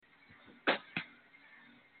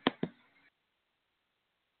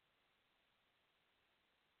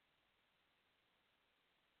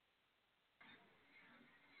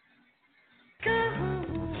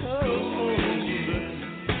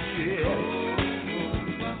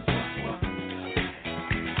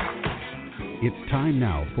It's time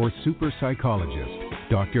now for super psychologist,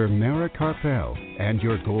 Dr. Mara Karpel, and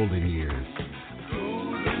your golden years.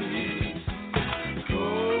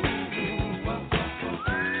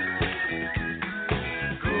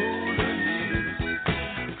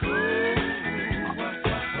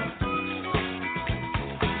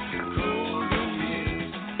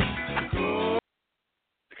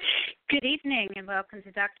 Good evening and welcome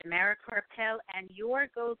to Dr. Mara Karpel and your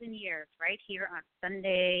golden years right here on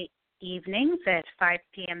Sunday evenings at 5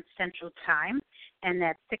 p.m. Central Time and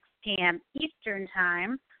at 6 p.m. Eastern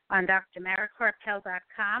Time on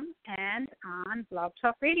drmarakarpel.com and on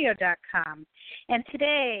blogtalkradio.com. And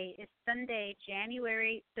today is Sunday,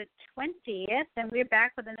 January the 20th, and we're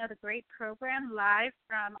back with another great program live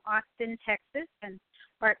from Austin, Texas. And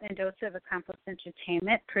Art Mendoza of Accomplice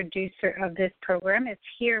Entertainment, producer of this program, is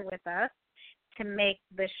here with us to make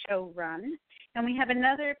the show run. And we have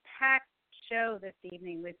another packed show this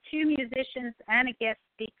evening with two musicians and a guest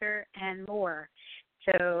speaker and more.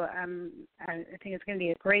 So I think it's going to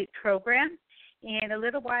be a great program. In a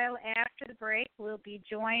little while after the break, we'll be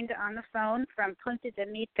joined on the phone from Punta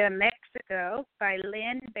Mita, Mexico, by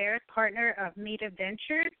Lynne Bairstow, partner of MITA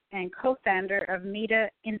Ventures and co-founder of MITA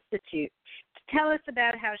Institute, to tell us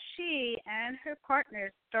about how she and her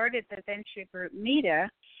partners started the venture group MITA,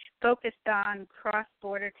 focused on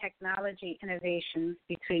cross-border technology innovations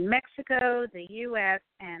between Mexico, the U.S.,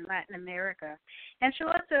 and Latin America. And she'll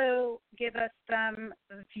also give us some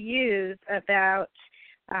views about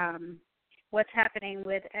what's happening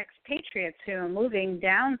with expatriates who are moving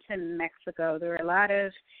down to Mexico. There are a lot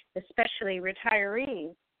of, especially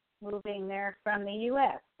retirees, moving there from the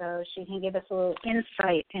U.S., so she can give us a little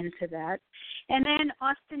insight into that. And then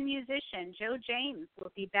Austin musician Joe James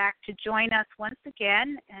will be back to join us once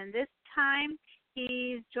again, and this time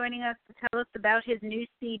he's joining us to tell us about his new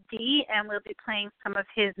CD, and we'll be playing some of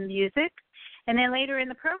his music. And then later in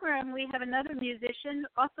the program, we have another musician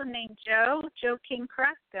also named Joe King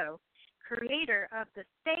Carrasco, creator of the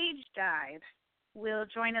Stage Dive, will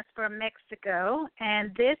join us from Mexico.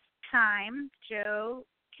 And this time, Joe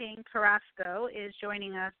King Carrasco is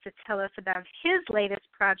joining us to tell us about his latest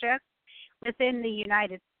project within the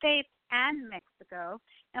United States and Mexico,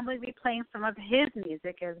 and we'll be playing some of his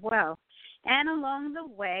music as well. And along the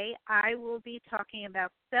way, I will be talking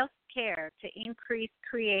about self-care to increase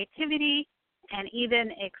creativity and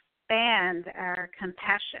even expand our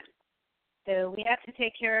compassion. So we have to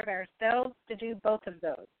take care of ourselves to do both of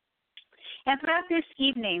those. And throughout this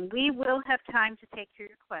evening, we will have time to take your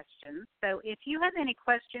questions. So if you have any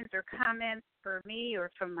questions or comments for me or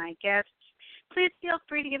from my guests, please feel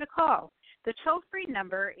free to give a call. The toll-free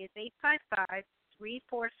number is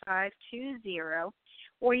 855-345-20,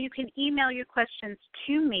 or you can email your questions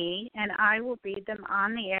to me, and I will read them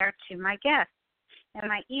on the air to my guests. And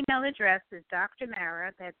my email address is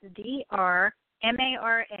drmara, that's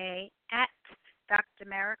DRMARA, at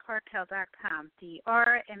drmarakarpel.com,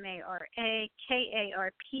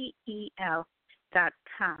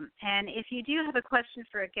 drmarakarpel.com. And if you do have a question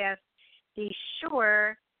for a guest, be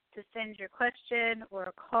sure to send your question or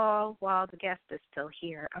a call while the guest is still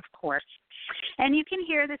here, of course. And you can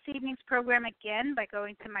hear this evening's program again by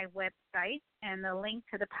going to my website, and the link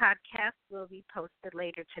to the podcast will be posted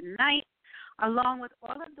later tonight, along with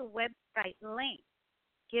all of the website links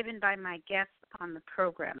given by my guests on the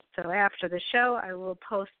program. So after the show, I will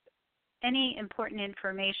post any important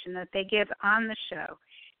information that they give on the show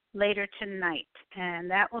later tonight. And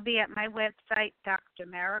that will be at my website,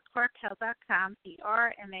 drmarakarpel.com,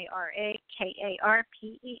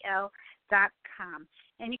 drmarakarpel.com.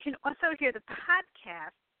 And you can also hear the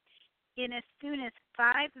podcast in as soon as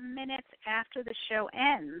 5 minutes after the show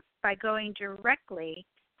ends by going directly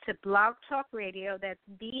to Blog Talk Radio, that's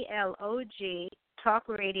BLOG,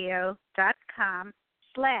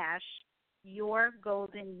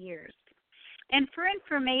 talkradio.com/yourgoldenyears. And for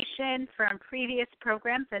information from previous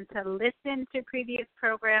programs and to listen to previous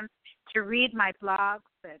programs, to read my blogs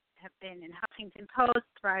that have been in Huffington Post,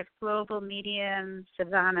 Thrive Global, Medium,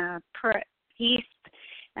 Savannah East,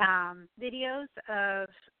 videos of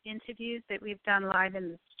interviews that we've done live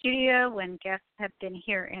in the studio when guests have been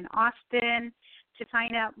here in Austin, to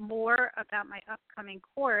find out more about my upcoming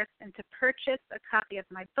course and to purchase a copy of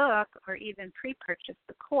my book or even pre-purchase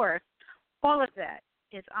the course, all of that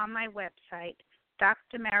is on my website,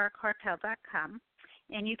 drmarakarpel.com.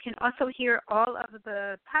 And you can also hear all of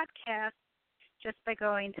the podcasts just by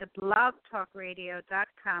going to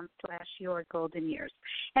blogtalkradio.com/yourgoldenyears.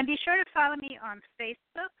 And be sure to follow me on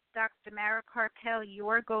Facebook, Dr. Mara Karpel,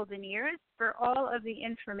 Your Golden Years, for all of the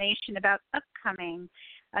information about upcoming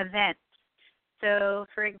events. So,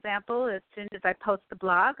 for example, as soon as I post the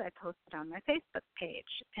blog, I post it on my Facebook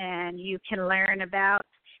page. And you can learn about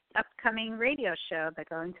the upcoming radio show by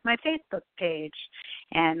going to my Facebook page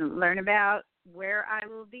and learn about where I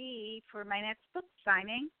will be for my next book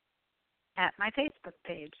signing at my Facebook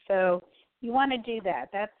page. So you want to do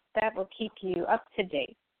that. That will keep you up to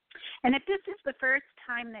date. And if this is the first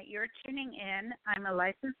time that you're tuning in, I'm a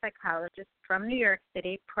licensed psychologist from New York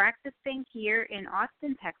City, practicing here in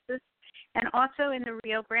Austin, Texas, and also in the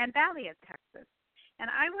Rio Grande Valley of Texas. And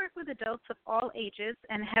I work with adults of all ages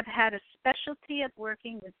and have had a specialty of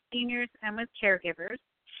working with seniors and with caregivers.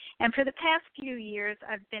 And for the past few years,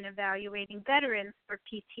 I've been evaluating veterans for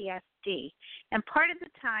PTSD. And part of the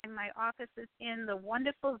time, my office is in the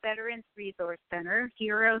wonderful Veterans Resource Center,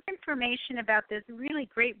 Heroes. Information about this really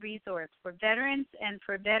great resource for veterans and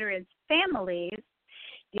for veterans' families,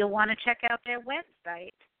 you'll want to check out their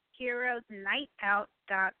website,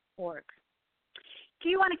 heroesnightout.org. Do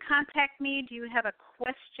you want to contact me? Do you have a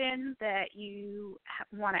question that you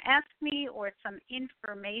want to ask me or some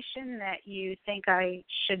information that you think I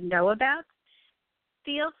should know about?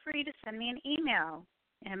 Feel free to send me an email.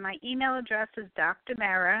 And my email address is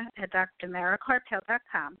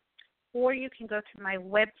drmara@drmaracarpel.com. Or you can go to my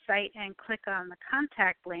website and click on the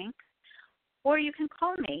contact link. Or you can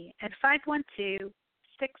call me at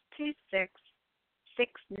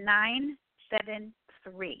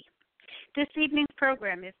 512-626-6973. This evening's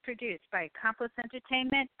program is produced by Accomplice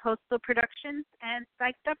Entertainment, Postal Productions, and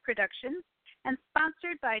Psyched Up Productions, and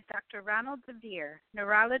sponsored by Dr. Ronald DeVere,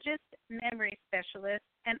 neurologist, memory specialist,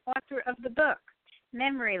 and author of the book,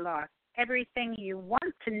 Memory Loss, Everything You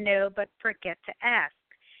Want to Know But Forget to Ask.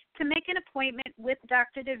 To make an appointment with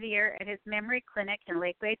Dr. DeVere at his memory clinic in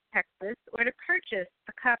Lake Lake, Texas, or to purchase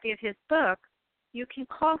a copy of his book, you can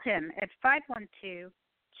call him at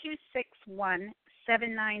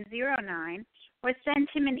 512-261-7909, or send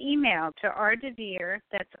him an email to rdevere,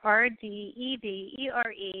 that's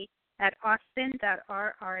RDEVERE, at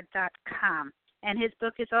austin.rr.com. And his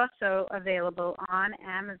book is also available on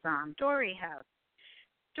Amazon. Storyhouse.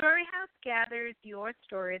 Storyhouse gathers your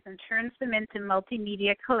stories and turns them into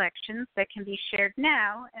multimedia collections that can be shared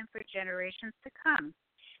now and for generations to come.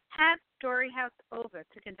 Have Storyhouse over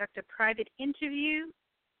to conduct a private interview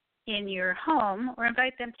in your home or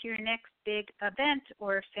invite them to your next big event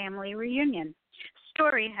or family reunion.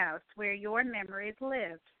 Storyhouse, where your memories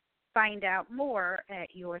live. Find out more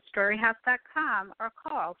at yourstoryhouse.com or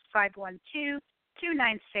call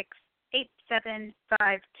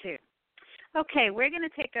 512-296-8752. Okay, we're going to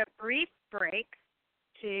take a brief break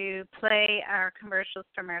to play our commercials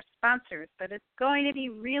from our sponsors, but it's going to be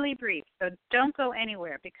really brief, so don't go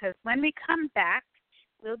anywhere, because when we come back,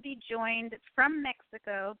 we'll be joined from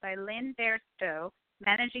Mexico by Lynne Bairstow,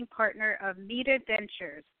 managing partner of MITA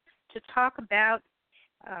Ventures, to talk about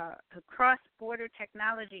cross-border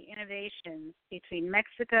technology innovations between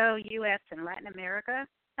Mexico, U.S., and Latin America,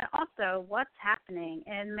 and also what's happening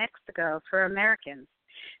in Mexico for Americans.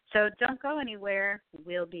 So don't go anywhere.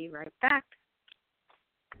 We'll be right back.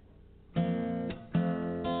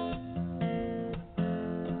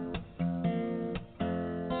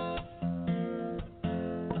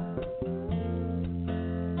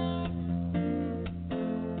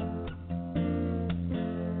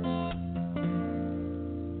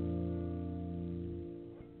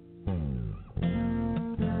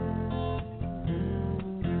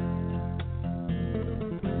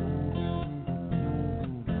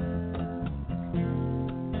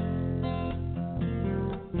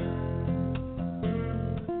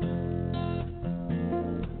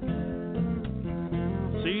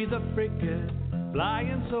 The frigate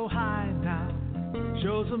flying so high now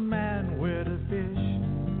shows a man where to fish.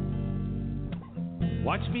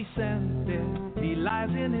 Watch me send it, he lies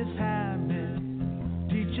in his hammock,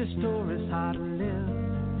 teaches tourists how to live,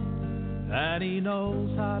 and he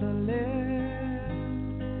knows how to live.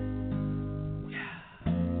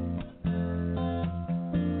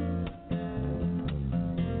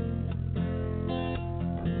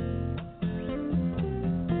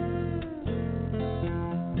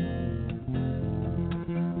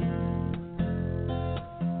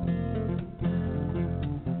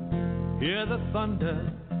 Hear the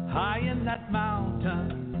thunder high in that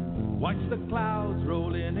mountain. Watch the clouds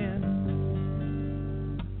rolling in.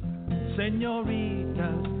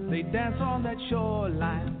 Senoritas, they dance on that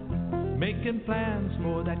shoreline, making plans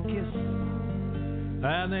for that kiss.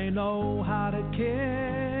 And they know how to kiss.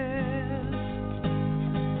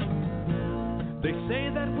 They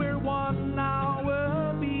say that we're 1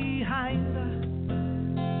 hour behind,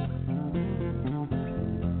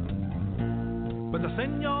 but the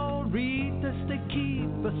senoritas just to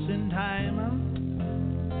keep us in time.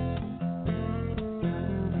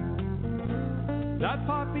 That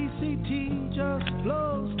poppy CT just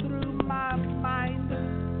flows through my mind.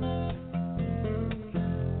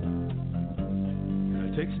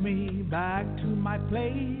 It takes me back to my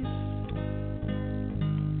place,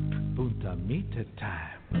 Punta Mita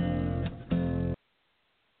time.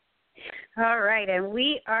 All right, and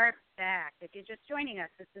we are back. If you're just joining us,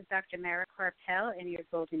 this is Dr. Mara Karpel in your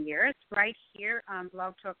golden years, right here on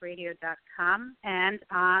blogtalkradio.com and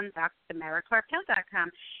on drmarakarpel.com.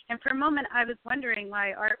 And for a moment, I was wondering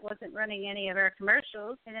why Art wasn't running any of our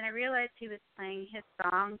commercials, and then I realized he was playing his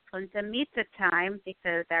song Punta Mita time,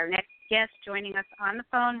 because our next guest joining us on the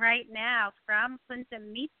phone right now from Punta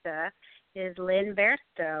Mita is Lynne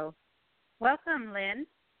Bairstow. Welcome, Lynne.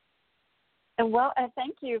 Well,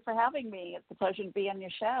 thank you for having me. It's a pleasure to be on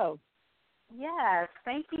your show. Yes,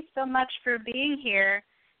 thank you so much for being here.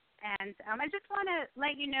 And I just want to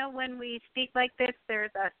let you know, when we speak like this,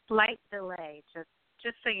 there's a slight delay,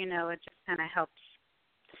 just so you know. It just kind of helps.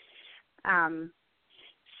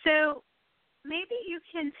 So maybe you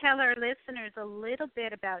can tell our listeners a little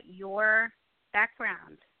bit about your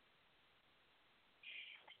background.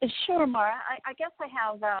 Sure, Mara. I guess I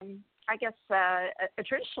have a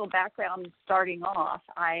traditional background starting off.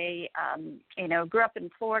 I grew up in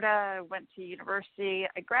Florida, went to university.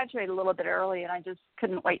 I graduated a little bit early, and I just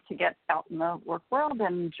couldn't wait to get out in the work world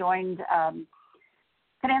and joined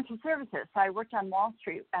financial services. So I worked on Wall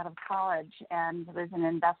Street out of college and was in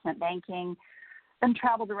investment banking, then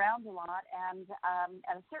traveled around a lot. And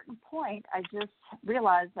at a certain point, I just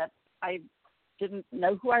realized that I didn't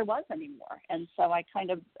know who I was anymore. And so I kind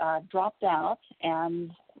of dropped out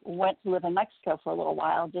and went to live in Mexico for a little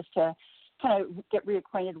while, just to kind of get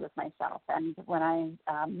reacquainted with myself. And when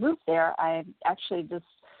I moved there, I actually just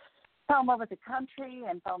fell in love with the country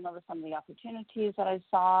and fell in love with some of the opportunities that I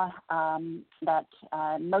saw. That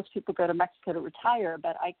most people go to Mexico to retire,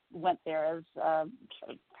 but I went there as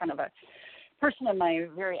kind of a person in my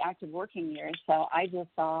very active working years, so I just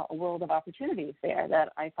saw a world of opportunities there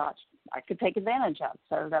that I thought I could take advantage of.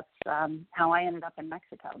 So that's how I ended up in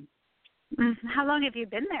Mexico. How long have you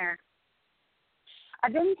been there?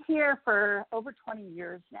 I've been here for over 20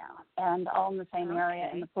 years now, and all in the same area,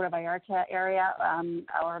 in the Puerto Vallarta area,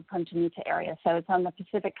 or Punta Mita area. So it's on the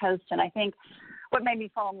Pacific coast, and I think what made me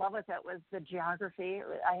fall in love with it was the geography.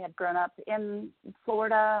 I had grown up in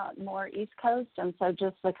Florida, more East Coast, and so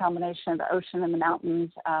just the combination of the ocean and the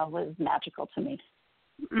mountains was magical to me.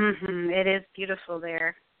 It is beautiful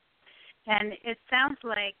there. And it sounds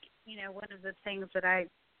like, one of the things that I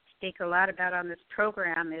speak a lot about on this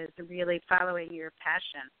program is really following your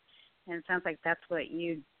passion. And it sounds like that's what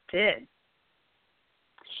you did.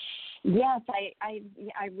 Yes, I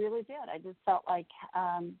really did. I just felt like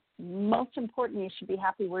most important, you should be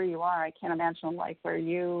happy where you are. I can't imagine a life where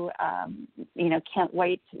you, can't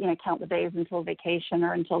wait, count the days until vacation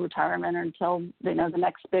or until retirement or until, the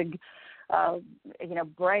next big,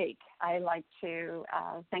 break. I like to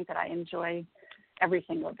think that I enjoy every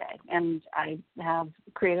single day, and I have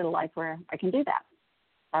created a life where I can do that.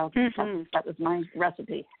 That was my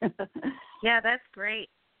recipe. Yeah, that's great.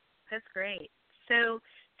 That's great. So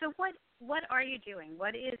what are you doing?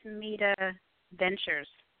 What is MITA Ventures?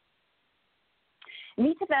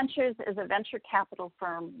 MITA Ventures is a venture capital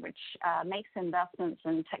firm which makes investments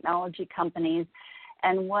in technology companies.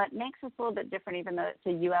 And what makes us a little bit different, even though it's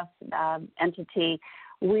a U.S. entity,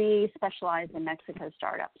 we specialize in Mexico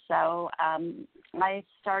startups. So I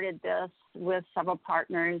started this with several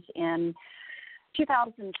partners in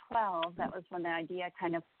 2012. That was when the idea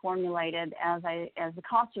kind of formulated as the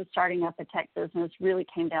cost of starting up a tech business really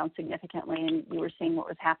came down significantly, and you were seeing what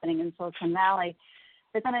was happening in Silicon Valley.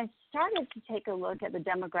 But then I started to take a look at the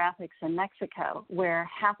demographics in Mexico, where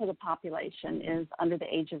half of the population is under the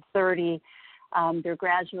age of 30. They're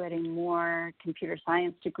graduating more computer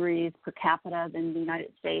science degrees per capita than the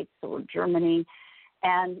United States or Germany.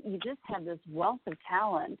 And you just have this wealth of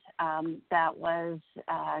talent that was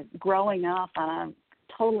growing up on a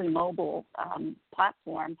totally mobile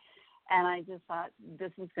platform. And I just thought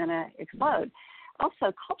this is going to explode.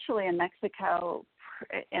 Also, culturally in Mexico,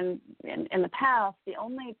 in the past, the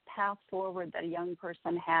only path forward that a young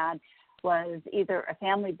person had was either a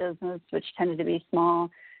family business, which tended to be small,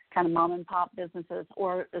 kind of mom and pop businesses,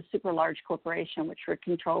 or a super large corporation, which were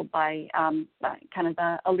controlled by kind of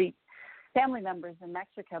the elite family members in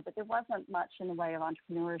Mexico. But there wasn't much in the way of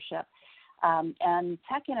entrepreneurship. And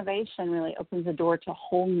tech innovation really opens the door to a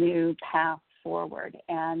whole new path forward.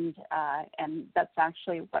 And that's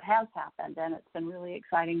actually what has happened. And it's been really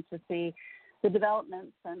exciting to see the development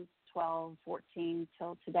since 12, 14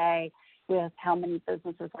 till today. with how many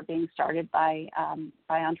businesses are being started by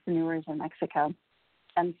entrepreneurs in Mexico.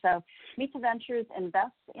 And so MITA Ventures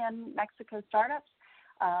invests in Mexico startups.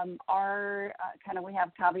 We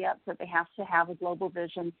have caveats that they have to have a global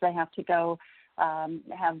vision. So they have to go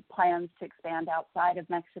have plans to expand outside of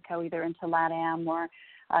Mexico, either into LatAm or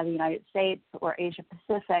the United States or Asia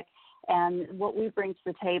Pacific. And what we bring to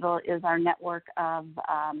the table is our network of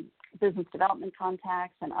business development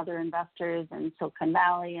contacts and other investors in Silicon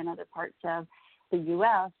Valley and other parts of the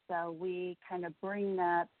U.S. So we kind of bring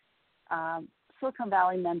that Silicon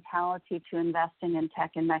Valley mentality to investing in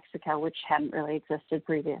tech in Mexico, which hadn't really existed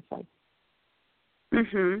previously.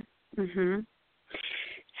 Mhm. Mhm.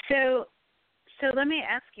 So let me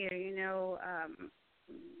ask you.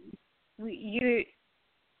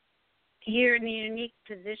 You're in the unique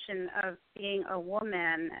position of being a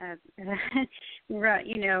woman,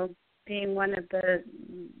 being one of the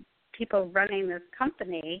people running this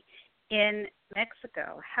company in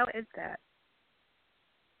Mexico. How is that?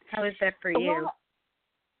 How is that for you? Well,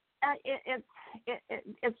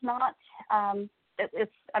 it's not.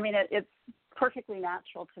 It's perfectly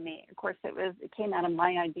natural to me. Of course, it came out of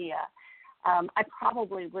my idea. I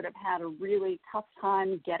probably would have had a really tough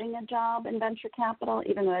time getting a job in venture capital,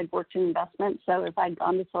 even though I'd worked in investment. So if I'd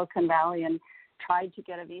gone to Silicon Valley and tried to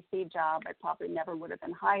get a VC job, I probably never would have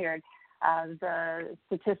been hired. The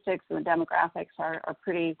statistics and the demographics are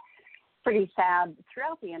pretty sad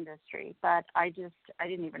throughout the industry, but I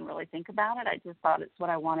didn't even really think about it. I just thought it's what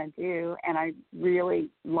I want to do, and I really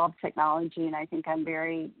love technology, and I think I'm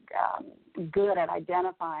very good at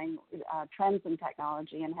identifying trends in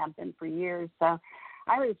technology and have been for years. So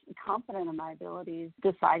I was confident in my abilities,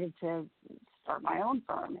 decided to start my own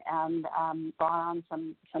firm, and brought on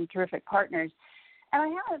some terrific partners. And I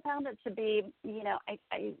haven't found it to be,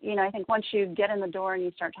 I think once you get in the door and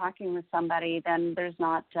you start talking with somebody, then there's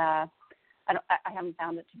not I haven't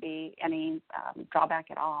found it to be any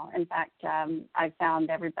drawback at all. In fact, I've found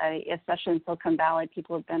everybody, especially in Silicon Valley,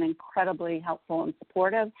 people have been incredibly helpful and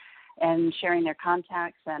supportive and sharing their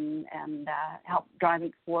contacts and help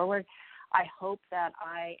driving forward. I hope that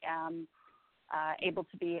I am able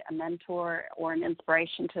to be a mentor or an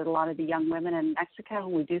inspiration to a lot of the young women in Mexico.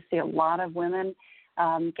 We do see a lot of women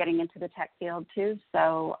getting into the tech field too.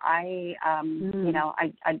 So I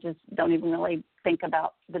just don't even really think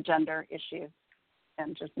about the gender issue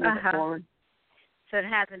and just move it forward. So it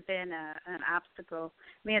hasn't been an obstacle.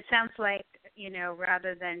 I mean, it sounds like,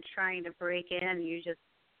 rather than trying to break in, you just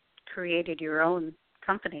created your own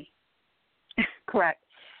company. Correct.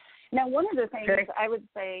 Now, one of the things I would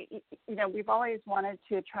say, we've always wanted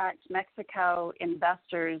to attract Mexico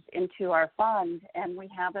investors into our fund, and we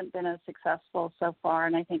haven't been as successful so far.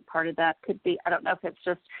 And I think part of that could be, I don't know if it's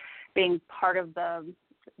just being part of the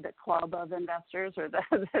club of investors or the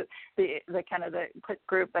kind of the quick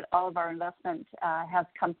group, but all of our investment has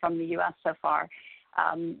come from the U.S. so far,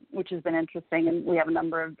 which has been interesting. And we have a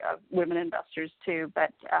number of women investors too,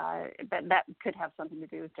 but that could have something to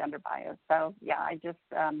do with gender bias. So yeah, I just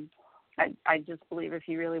believe if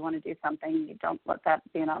you really want to do something, you don't let that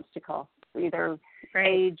be an obstacle, either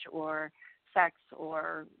age or sex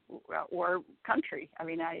or country. I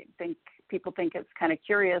mean, I think people think it's kind of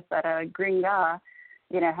curious that a gringa,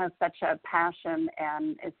 has such a passion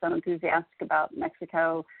and is so enthusiastic about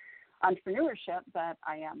Mexico entrepreneurship, but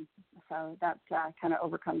I am. So that kind of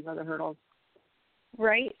overcomes other hurdles.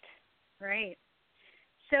 Right.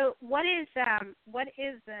 So what is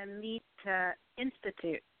the MITA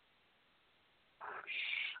Institute?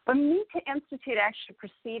 The MITA Institute actually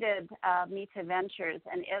preceded MITA Ventures,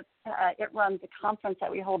 and it runs a conference that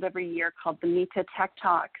we hold every year called the MITA Tech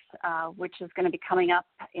Talks, which is going to be coming up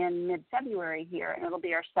in mid-February here, and it'll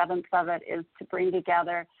be our seventh of it, is to bring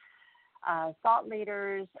together thought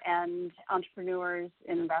leaders and entrepreneurs,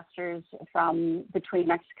 investors from between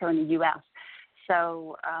Mexico and the U.S.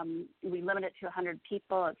 So we limit it to 100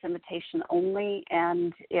 people. It's invitation only,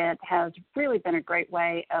 and it has really been a great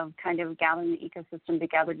way of kind of gathering the ecosystem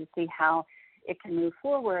together to see how it can move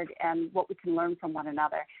forward and what we can learn from one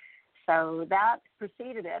another. So that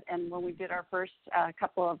preceded it, and when we did our first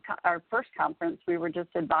our first conference, we were just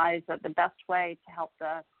advised that the best way to help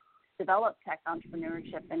develop tech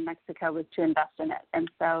entrepreneurship in Mexico was to invest in it. And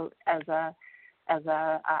so as a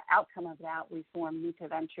outcome of that, we formed MITA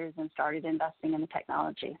Ventures and started investing in the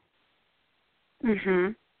technology.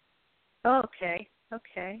 Mhm. Okay.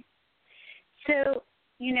 So,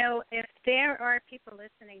 if there are people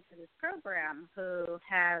listening to this program who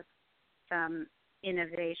have some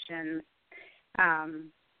innovation,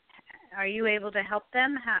 are you able to help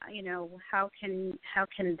them? How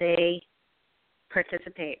can they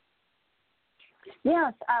participate?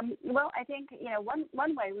 Yes. Well, I think,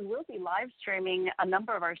 one way we will be live streaming a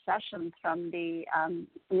number of our sessions from the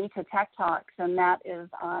MITA Tech Talks, and that is,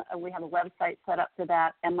 we have a website set up for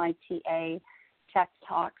that,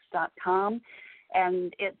 mitatechtalks.com,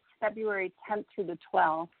 and it's February 10th through the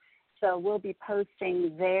 12th. So we'll be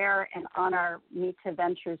posting there and on our MITA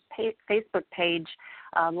Ventures Facebook page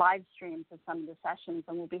live streams of some of the sessions,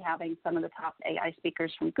 and we'll be having some of the top AI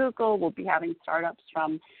speakers from Google. We'll be having startups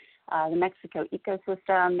from the Mexico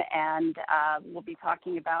ecosystem, and we'll be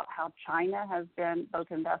talking about how China has been, both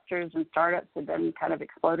investors and startups have been kind of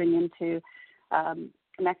exploding into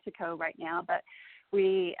Mexico right now. But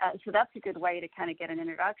so that's a good way to kind of get an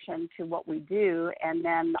introduction to what we do, and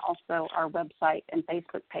then also our website and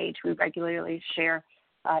Facebook page. We regularly share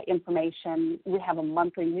information. We have a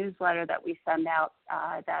monthly newsletter that we send out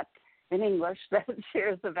that in English that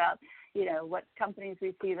shares about what companies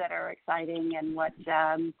we see that are exciting and what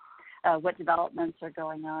developments are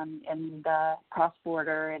going on in the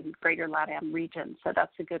cross-border and greater LatAm region. So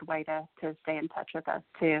that's a good way to stay in touch with us,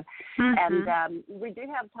 too. Mm-hmm. And we do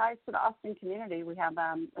have ties to the Austin community. We have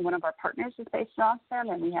one of our partners is based in Austin,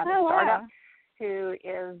 and we have a startup who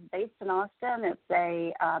is based in Austin. It's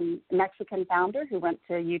a Mexican founder who went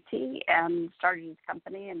to UT and started his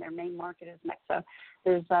company, and their main market is Mexico.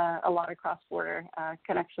 There's a lot of cross-border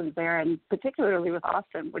connections there, and particularly with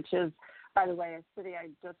Austin, which is, by the way, a city I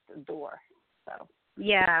just adore. So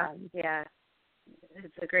yeah,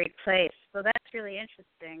 it's a great place. So that's really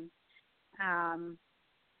interesting.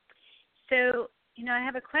 So I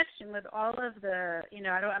have a question with all of the,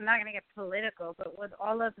 I'm not going to get political, but with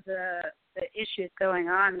all of the issues going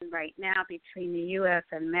on right now between the U.S.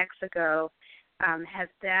 and Mexico, has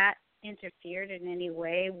that interfered in any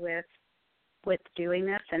way with doing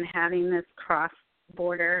this and having this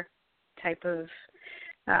cross-border type of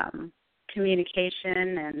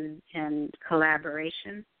communication and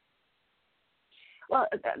collaboration? Well,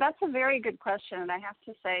 that's a very good question, and I have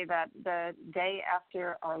to say that the day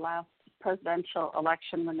after our last presidential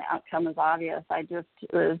election, when the outcome was obvious, I just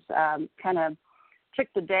was kind of took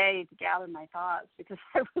the day to gather my thoughts, because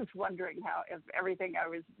I was wondering how if everything I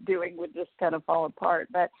was doing would just kind of fall apart.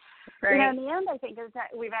 But in the end, I think is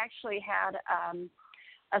that we've actually had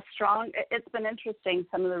it's been interesting,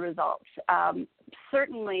 some of the results.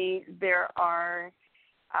 Certainly there are,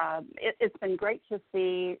 it's been great to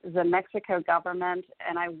see the Mexico government,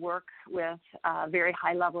 and I work with very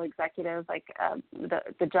high-level executives like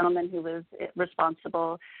the gentleman who was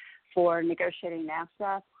responsible for negotiating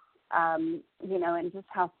NAFTA, and just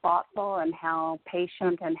how thoughtful and how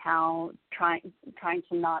patient and how trying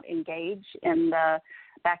to not engage in the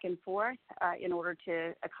back and forth in order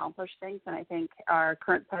to accomplish things. And I think our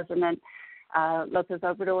current president, López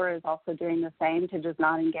Obrador, is also doing the same, to just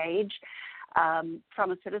not engage.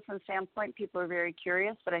 From a citizen standpoint, people are very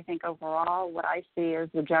curious, but I think overall what I see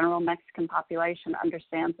is the general Mexican population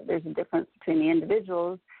understands that there's a difference between the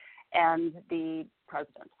individuals and the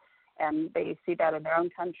president. And they see that in their own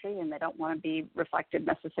country, and they don't want to be reflected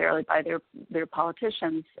necessarily by their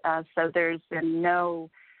politicians. So there's been no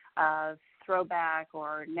throwback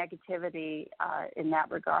or negativity in that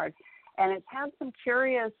regard. And it's had some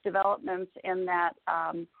curious developments in that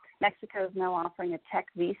Mexico is now offering a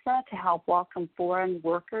tech visa to help welcome foreign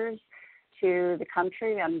workers to the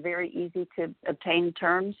country on very easy to obtain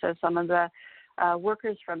terms. So some of the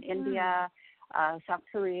workers from India, South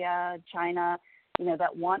Korea, China,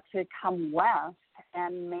 that want to come west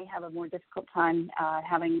and may have a more difficult time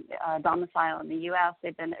having a domicile in the U.S.,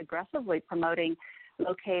 they've been aggressively promoting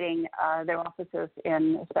locating their offices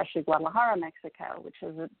in especially Guadalajara, Mexico, which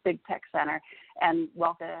is a big tech center, and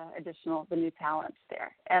welcome the new talents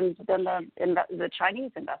there. And then the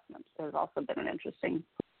Chinese investments has also been an interesting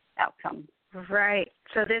outcome. Right.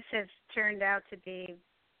 So this has turned out to be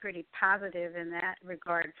pretty positive in that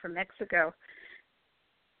regard for Mexico.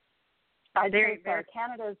 I think so.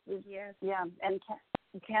 Canada's and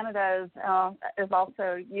Canada is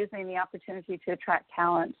also using the opportunity to attract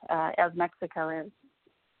talent as Mexico is.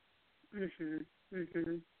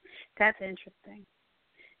 That's interesting.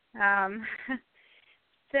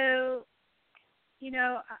 So, I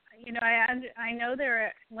know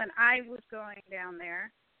when I was going down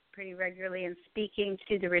there pretty regularly and speaking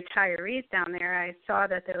to the retirees down there, I saw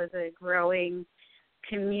that there was a growing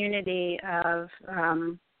community of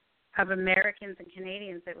Americans and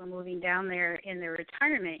Canadians that were moving down there in their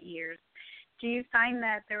retirement years. Do you find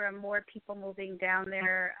that there are more people moving down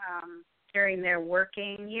there during their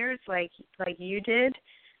working years like you did?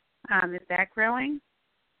 Is that growing?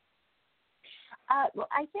 Well,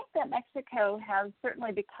 I think that Mexico has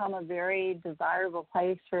certainly become a very desirable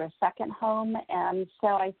place for a second home, and so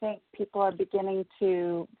I think people are beginning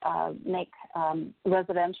to make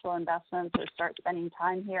residential investments or start spending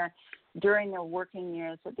time here during their working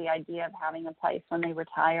years with the idea of having a place when they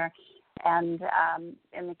retire. And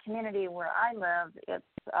in the community where I live,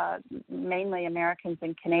 it's mainly Americans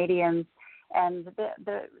and Canadians, and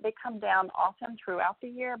they come down often throughout the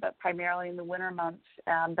year, but primarily in the winter months,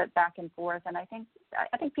 but back and forth. And I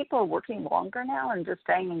think people are working longer now and just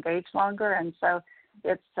staying engaged longer, and so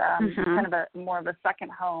it's kind of more of a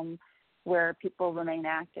second home where people remain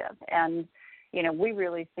active. And we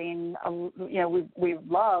really seen, we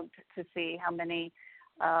loved to see how many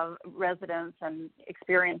residents and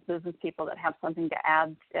experienced business people that have something to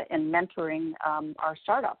add in mentoring our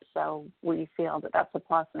startups. So we feel that that's a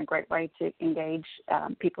plus and a great way to engage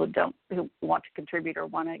people who want to contribute or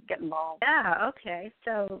want to get involved. Yeah, okay.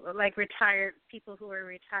 So like retired people who are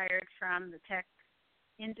retired from the tech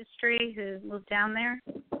industry who moved down there?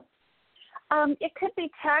 It could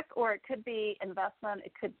be tech, or it could be investment.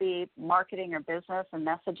 It could be marketing or business and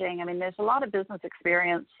messaging. I mean, there's a lot of business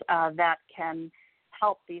experience that can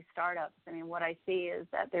help these startups. I mean, what I see is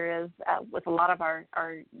that there is, with a lot of our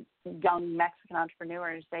young Mexican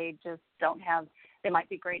entrepreneurs, they just don't have, they might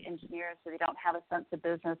be great engineers, so they don't have a sense of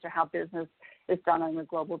business or how business is done on a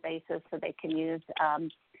global basis, so they can use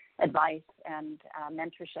advice and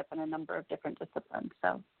mentorship in a number of different disciplines.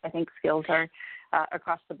 So I think skills are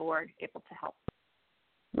across the board able to help.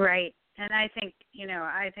 Right. And I think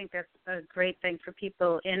that's a great thing for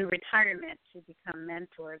people in retirement to become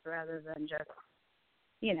mentors rather than just,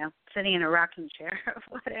 sitting in a rocking chair or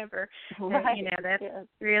whatever. Right. That's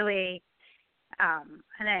really, and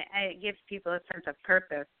it gives people a sense of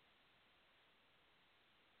purpose.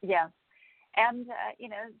 Yeah. And,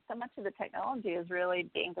 so much of the technology is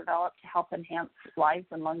really being developed to help enhance life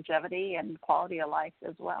and longevity and quality of life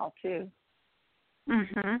as well, too.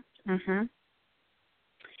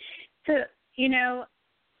 So,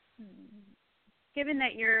 given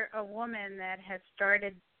that you're a woman that has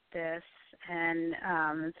started this and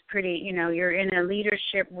it's pretty, you're in a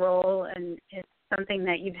leadership role and it's something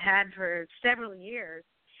that you've had for several years,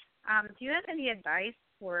 do you have any advice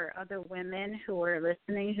for other women who are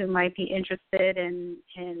listening who might be interested in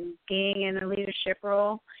being in a leadership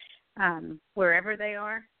role wherever they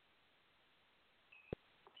are?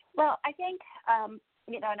 Well, I think, and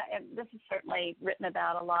this is certainly written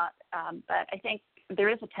about a lot, but I think there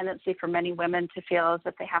is a tendency for many women to feel as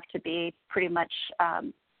if they have to be pretty much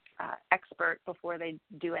expert before they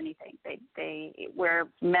do anything. Where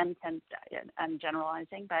men tend, I'm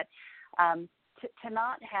generalizing, but to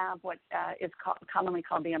not have what is commonly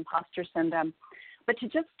called the imposter syndrome, but to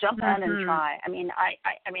just jump in and try. I mean,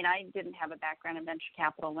 I didn't have a background in venture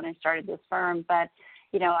capital when I started this firm, but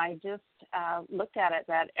I just looked at it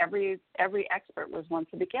that every expert was once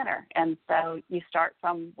a beginner, and so you start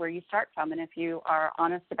from where you start from. And if you are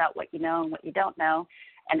honest about what you know and what you don't know,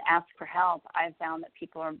 and ask for help, I've found that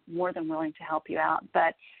people are more than willing to help you out.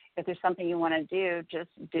 But if there's something you want to do, just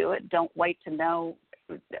do it. Don't wait to know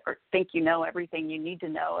or think you know everything you need to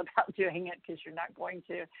know about doing it, because you're not going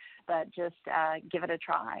to, but just give it a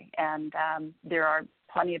try. And there are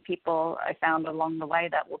plenty of people I found along the way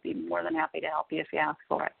that will be more than happy to help you if you ask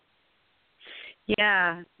for it.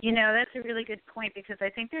 Yeah, that's a really good point, because I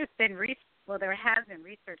think there has been research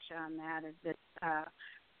on that, is that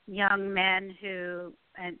young men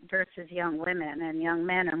versus young women, and young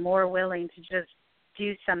men are more willing to just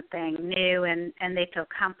do something new and they feel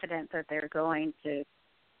confident that they're going to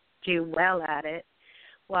do well at it,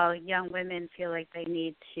 while young women feel like they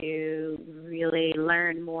need to really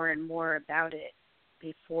learn more and more about it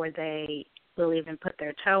before they will even put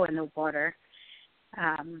their toe in the water,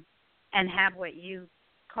 and have what you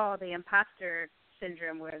call the imposter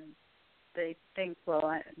syndrome, where they think,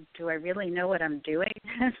 well, do I really know what I'm doing?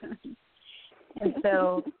 And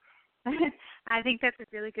so I think that's a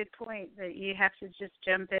really good point, that you have to just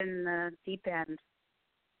jump in the deep end.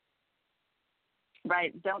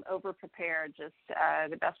 Right. Don't over-prepare. Just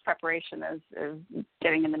the best preparation is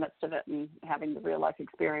getting in the midst of it and having the real-life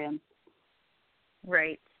experience.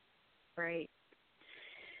 Right.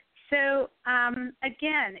 So,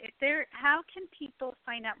 again, how can people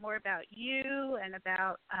find out more about you and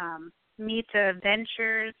about MITA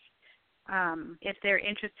Ventures if they're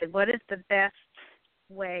interested? What is the best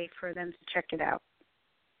way for them to check it out?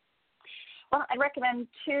 Well, I recommend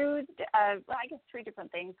three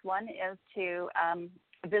different things. One is to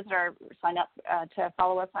sign up to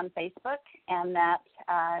follow us on Facebook, and that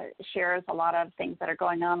shares a lot of things that are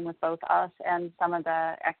going on with both us and some of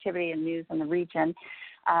the activity and news in the region.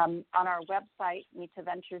 On our website,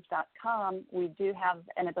 mitaventures.com, we do have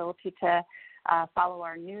an ability to follow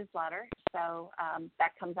our newsletter. So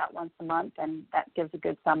that comes out once a month, and that gives a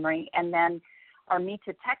good summary. And then our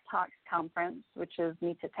MITA Tech Talks conference, which is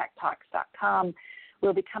mitatechtalks.com,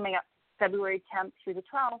 will be coming up February 10th through the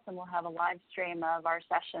 12th, and we'll have a live stream of our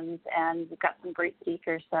sessions, and we've got some great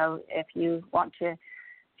speakers. So if you want to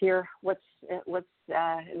hear what's the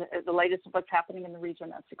latest of what's happening in the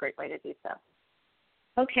region, that's a great way to do so.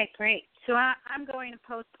 Okay, great. So I'm going to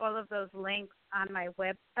post all of those links on my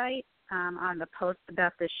website on the post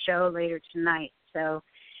about the show later tonight. So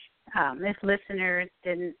if listeners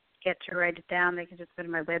didn't get to write it down, they can just go to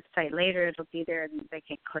my website later. It'll be there, and they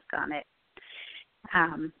can click on it.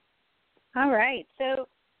 All right. So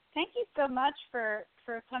thank you so much for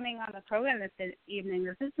coming on the program this evening.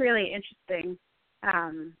 This is really interesting.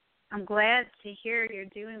 I'm glad to hear you're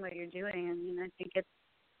doing what you're doing. I mean, I think it's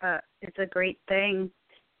a great thing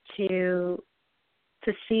to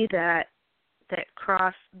see that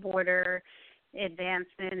cross-border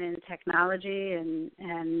advancement in technology and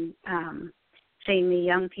seeing the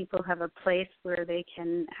young people have a place where they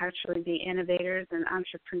can actually be innovators and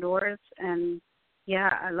entrepreneurs. And,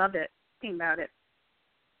 yeah, I love it, thinking about it.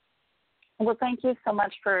 Well, thank you so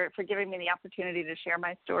much for giving me the opportunity to share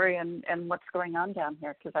my story and what's going on down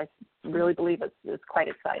here, because I really believe it's quite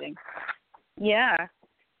exciting. Yeah,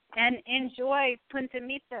 and enjoy Punta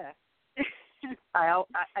Mita. I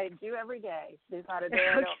do every day. There's not a day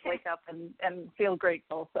I don't wake up and feel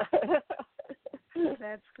grateful.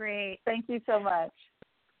 That's great. Thank you so much.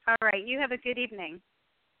 All right. You have a good evening.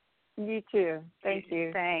 You too. Thank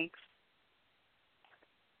you. Thanks.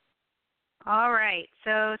 All right.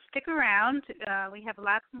 So stick around. We have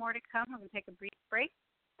lots more to come. We're going to take a brief break.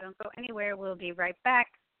 Don't go anywhere. We'll be right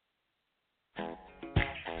back.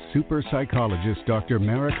 Super psychologist Dr.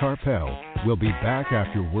 Mara Karpel will be back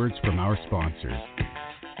after words from our sponsors.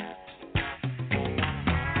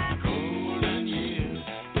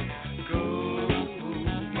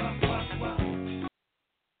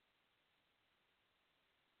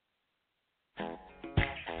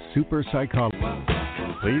 Super psychologist.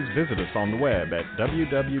 Please visit us on the web at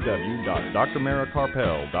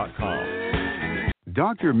www.drmarakarpel.com.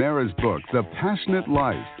 Dr. Mara's book, The Passionate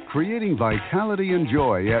Life, Creating Vitality and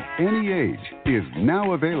Joy at Any Age, is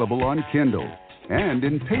now available on Kindle and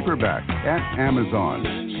in paperback at Amazon.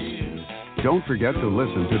 Don't forget to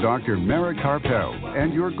listen to Dr. Mara Karpel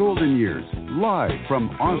and Your Golden Years live from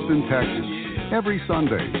Austin, Texas, every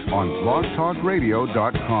Sunday on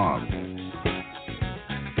blogtalkradio.com.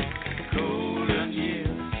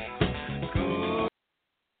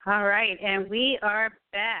 All right, and we are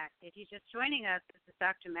back. If you're just joining us, this is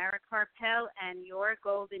Dr. Mara Karpel and Your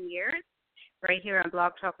Golden Years, right here on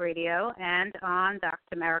Blog Talk Radio and on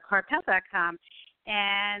drmarakarpel.com.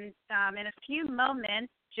 And in a few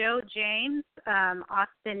moments, Joe James,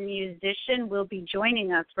 Austin musician, will be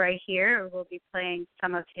joining us right here. We'll be playing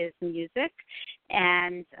some of his music,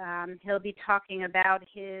 and he'll be talking about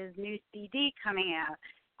his new CD coming out.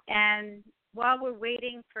 And while we're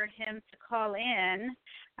waiting for him to call in,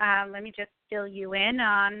 let me just fill you in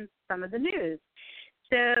on some of the news.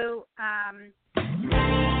 So,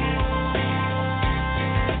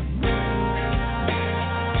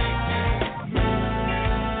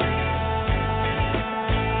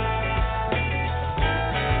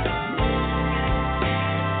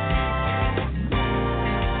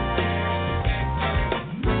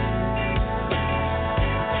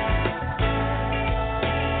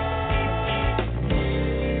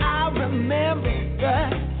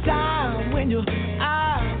 your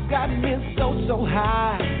eyes got me so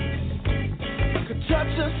high, could touch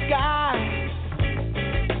the sky,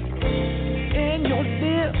 and your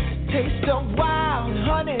lips taste of wild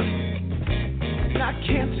honey, and I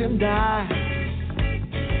can't deny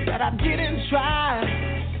that I didn't try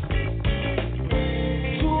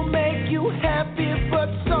to make you happy, but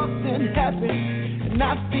something happened, and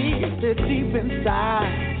I feel it deep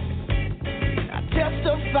inside. I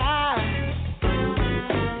testify.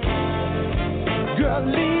 Girl,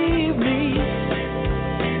 leave me,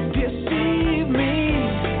 deceive me.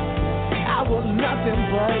 I was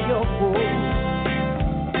nothing but your fool.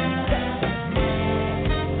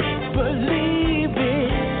 Believe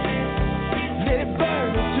it, let it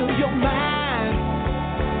burn into your mind.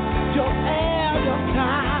 Your air, your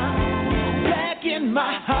time, back in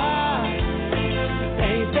my heart.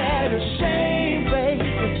 Ain't that a shame,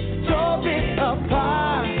 baby? Tore it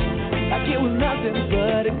apart like it was nothing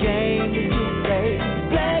but a game.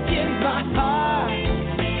 Black in my heart.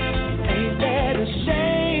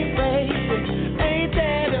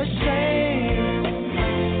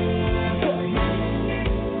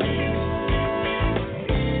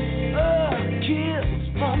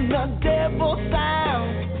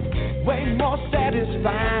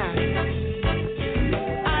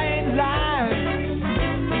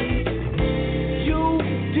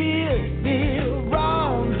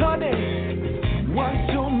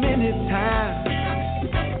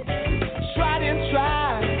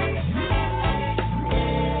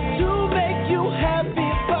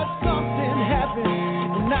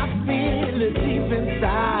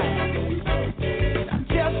 side. I'm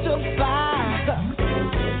justified.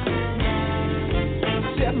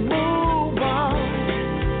 Said move on.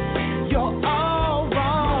 You're all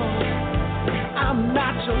wrong. I'm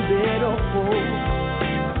not your little fool.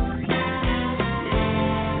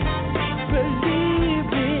 Believe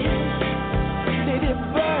me, let it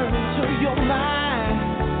burn into your mind.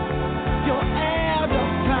 You're out of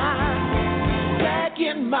time. Back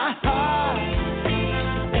in my heart.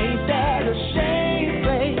 Ain't that a shame,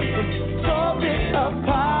 baby? Tore it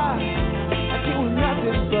apart. I do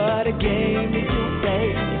nothing but a game to you,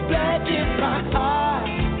 baby. Back in my heart.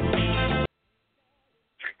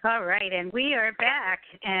 All right, and we are back,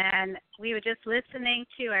 and we were just listening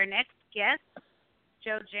to our next guest,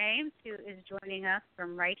 Joe James, who is joining us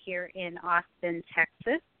from right here in Austin,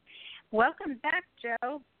 Texas. Welcome back,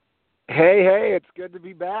 Joe. Hey, it's good to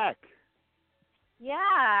be back.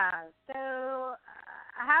 Yeah, so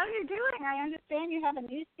how are you doing? I understand you have a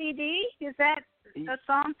new CD. Is that a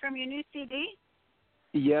song from your new CD?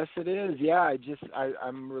 Yes, it is. Yeah,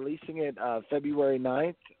 I'm releasing it February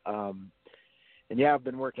 9th. And yeah, I've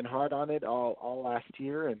been working hard on it all last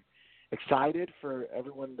year, and excited for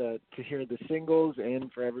everyone to hear the singles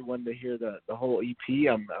and for everyone to hear the whole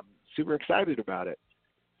EP. I'm super excited about it.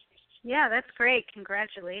 Yeah, that's great.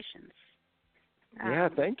 Congratulations. Yeah,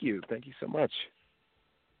 thank you. Thank you so much.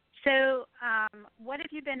 So what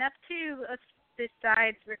have you been up to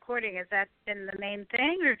besides recording? Has that been the main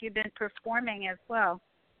thing, or have you been performing as well?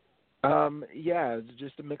 Yeah, it's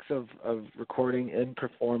just a mix of recording and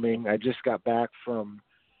performing. I just got back from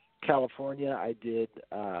California. I did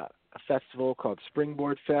a festival called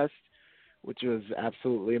Springboard Fest, which was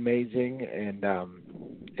absolutely amazing. And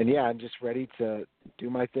yeah, I'm just ready to do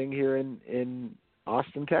my thing here in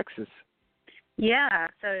Austin, Texas. Yeah.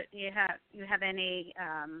 So you have any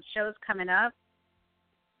shows coming up?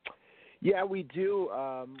 Yeah, we do.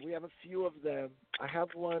 We have a few of them. I have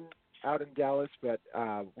one out in Dallas, but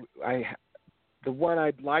the one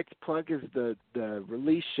I'd like to plug is the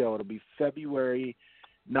release show. It'll be February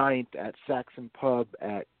 9th at Saxon Pub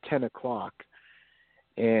at 10 o'clock.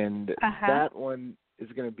 And that one is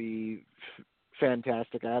going to be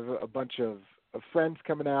fantastic. I have a bunch of friends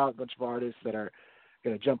coming out, a bunch of artists that are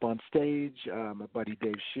going to jump on stage, my buddy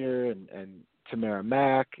Dave Shear and Tamara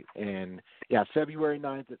Mack. And, yeah, February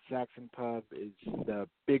 9th at Saxon Pub is the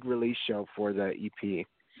big release show for the EP.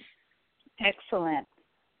 Excellent.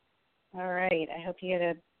 All right. I hope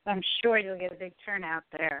I'm sure you'll get a big turnout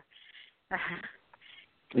there.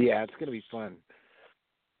 Yeah, it's going to be fun.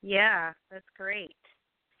 Yeah, that's great.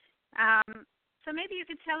 So maybe you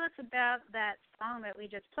could tell us about that song that we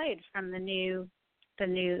just played from the new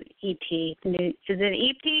EP. Is it an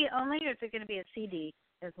EP only, or is it going to be a CD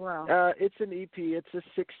as well? It's an EP. It's a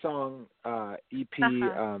 6-song EP, kind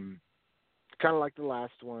of like the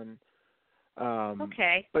last one.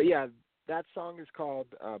 Okay. But yeah, that song is called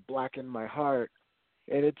 "Black in My Heart,"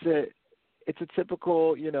 and it's a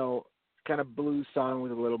typical, kind of blues song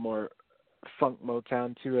with a little more funk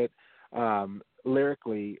Motown to it.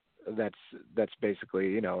 Lyrically, that's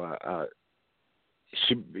basically,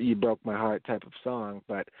 you broke my heart type of song,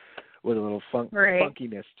 but with a little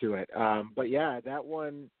funkiness to it. But yeah, that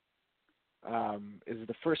one is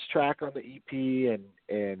the first track on the EP,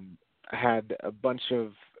 and I had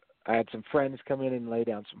some friends come in and lay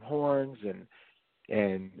down some horns,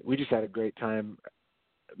 and we just had a great time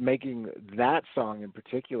making that song in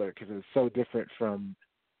particular, because it was so different from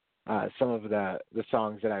some of the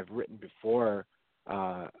songs that I've written before,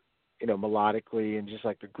 melodically, and just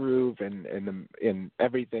like the groove and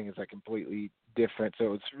everything is like completely different.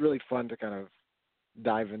 So it's really fun to kind of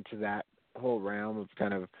dive into that whole realm of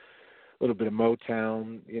kind of a little bit of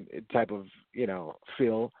Motown type of,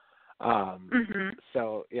 feel.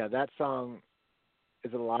 So yeah, that song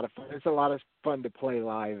is a lot of fun. It's a lot of fun to play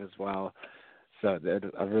live as well. So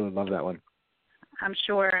I really love that one. I'm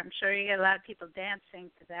sure you get a lot of people dancing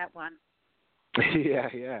to that one.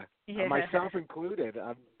 Yeah. Myself included.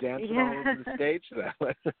 I'm dancing all over the stage to that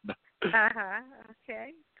one.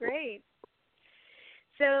 Okay, great.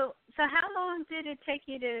 So how long did it take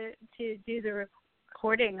you to do the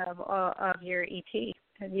recording of your EP?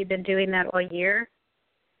 Have you been doing that all year?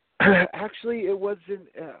 Actually, it wasn't.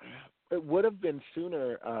 It would have been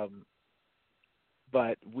sooner,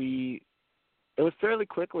 but it was fairly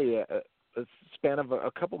quickly. A span of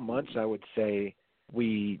a couple months, I would say.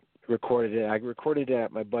 We recorded it. I recorded it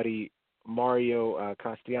at my buddy Mario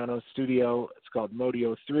Castellanos' studio. It's called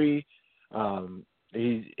Modio 3.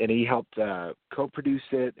 He helped co-produce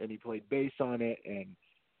it, and he played bass on it,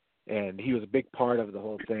 and he was a big part of the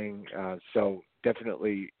whole thing. So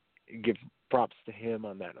definitely, give props to him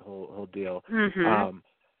on that whole deal. Mm-hmm.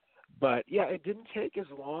 But yeah, it didn't take as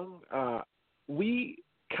long. We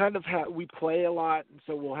kind of we play a lot, and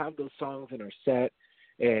so we'll have those songs in our set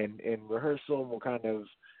and in rehearsal, and we'll kind of,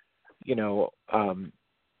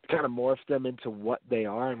 kind of morph them into what they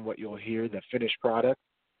are and what you'll hear, the finished product.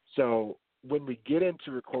 So when we get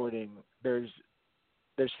into recording, there's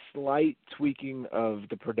slight tweaking of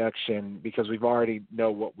the production because we've already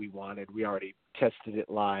know what we wanted. We already tested it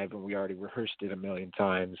live and we already rehearsed it a million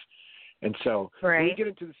times. And so when we get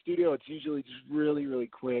into the studio, it's usually just really, really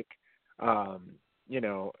quick.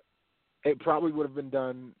 It probably would have been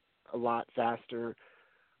done a lot faster,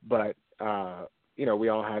 but, we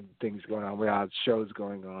all had things going on. We all had shows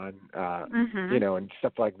going on, and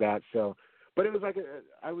stuff like that. So, but it was like,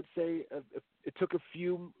 I would say it took a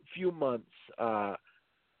few months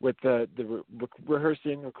with the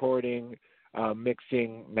rehearsing, recording,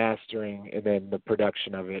 mixing, mastering, and then the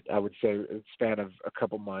production of it. I would say a span of a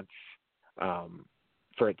couple months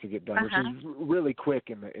for it to get done, which is really quick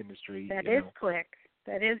in the industry. That is quick.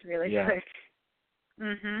 That is really quick.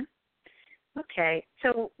 Mhm. Okay,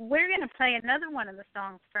 so we're going to play another one of the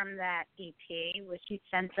songs from that EP, which you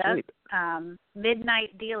sent us,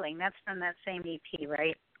 Midnight Dealing. That's from that same EP,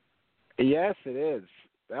 right? Yes, it is.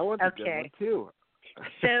 That one's a good one, too.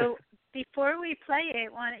 So before we play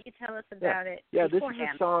it, why don't you tell us about it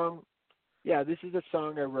beforehand? This is a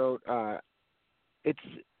song I wrote.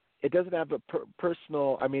 It doesn't have a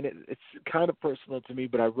personal, it's kind of personal to me,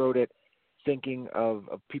 but I wrote it thinking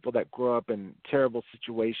of people that grow up in terrible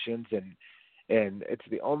situations and it's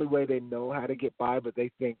the only way they know how to get by, but they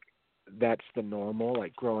think that's the normal,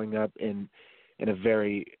 like growing up in a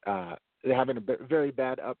very having a very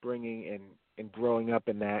bad upbringing and growing up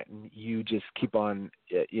in that, and you just keep on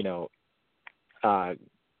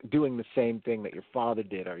doing the same thing that your father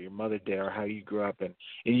did or your mother did or how you grew up, and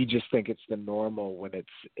you just think it's the normal when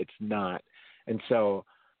it's not. And so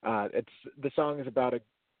the song is about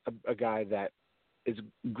a guy that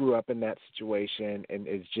grew up in that situation and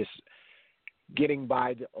is just getting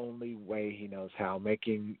by the only way he knows how,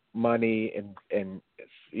 making money and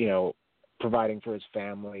providing for his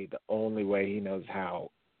family the only way he knows how,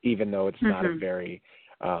 even though it's not a very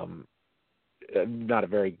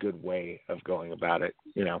good way of going about it,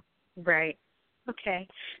 Right. Okay.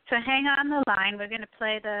 So hang on the line. We're going to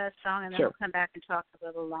play the song and then we'll come back and talk a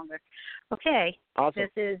little longer. Okay. Awesome.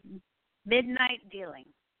 This is Midnight Dealing.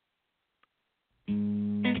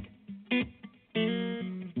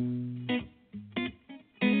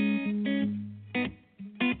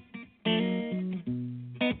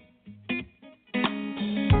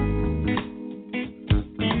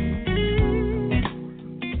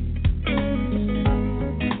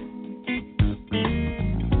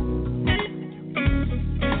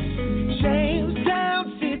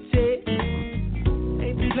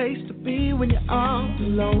 When you're all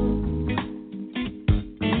alone,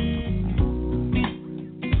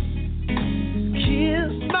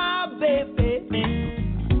 kiss my baby,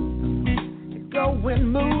 go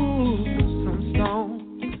and move some stone.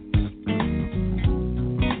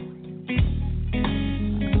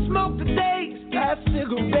 Smoke the days, that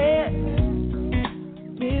cigarette,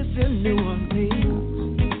 missing New Orleans.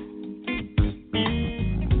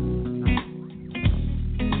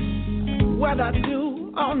 What I do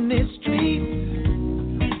on this street,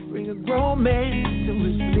 bring a grown man to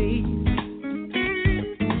his knees.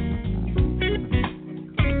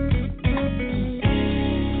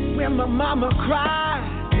 When my mama cried,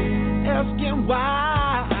 asking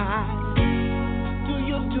why do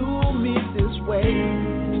you do me this way?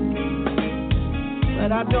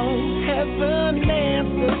 But I don't have an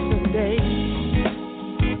answer today.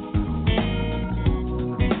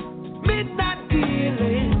 Midnight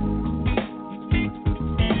dealing.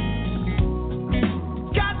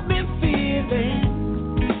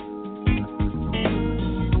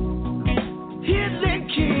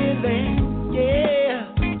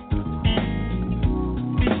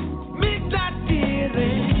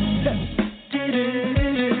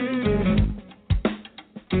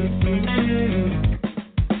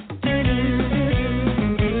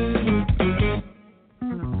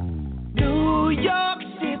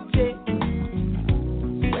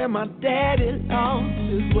 My daddy lost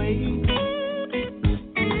his way.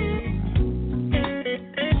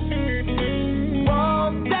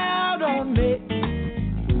 Walked out on me,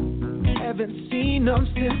 haven't seen him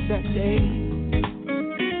since that day.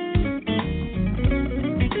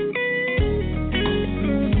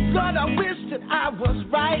 Lord, I wish that I was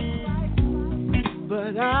right,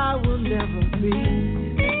 but I will never be.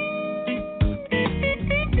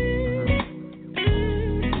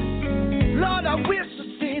 Lord, I wish I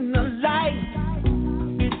seen the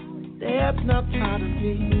Let's not try to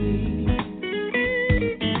be.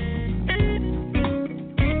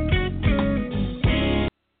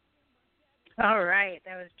 All right,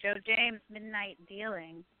 that was Joe James, Midnight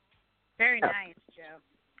Dealing. Very nice, Joe.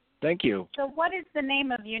 Thank you. So what is the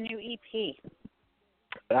name of your new EP?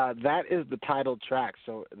 That is the title track,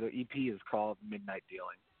 so the EP is called Midnight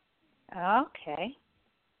Dealing. Okay.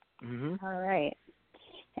 Mm-hmm. All right.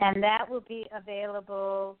 And that will be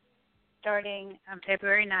available starting on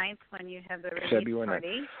February 9th when you have the release February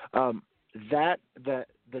party. 9th.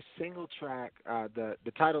 The single track,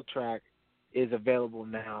 the title track, is available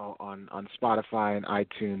now on Spotify and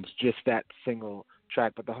iTunes, just that single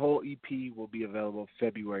track, but the whole EP will be available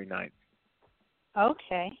February 9th.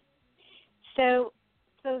 Okay. So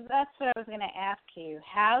that's what I was going to ask you.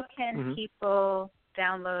 How can people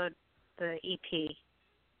download the EP?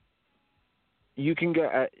 You can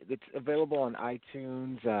go. It's available on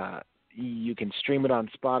iTunes. You can stream it on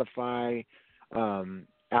Spotify,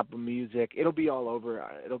 Apple Music. It'll be all over.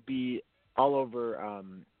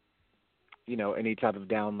 Any type of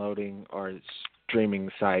downloading or streaming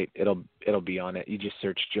site. It'll be on it. You just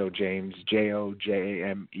search Joe James,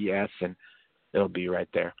 JOJAMES, and it'll be right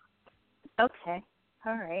there. Okay.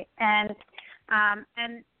 All right. And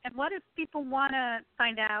what if people want to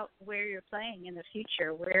find out where you're playing in the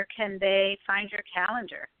future? Where can they find your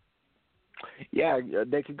calendar? Yeah,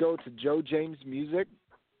 they could go to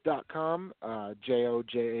joejamesmusic.com,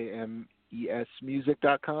 JOJAMES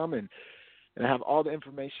music.com, and I have all the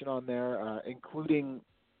information on there, including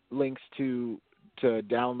links to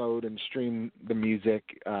download and stream the music,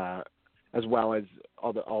 as well as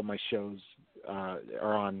all my shows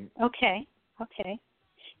are on. Okay.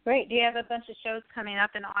 Great. Do you have a bunch of shows coming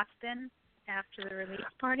up in Austin after the release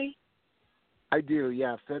party? I do,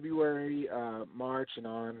 yeah. February, March, and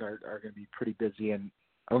on are going to be pretty busy, and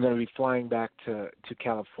I'm going to be flying back to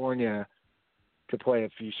California to play a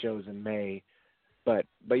few shows in May. But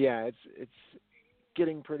yeah, it's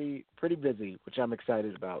getting pretty busy, which I'm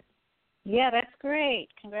excited about. Yeah, that's great.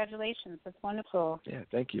 Congratulations. That's wonderful. Yeah,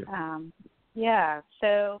 thank you.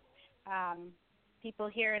 So people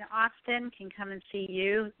here in Austin can come and see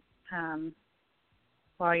you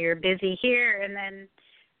while you're busy here. And then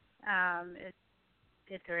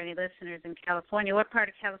if there are any listeners in California, what part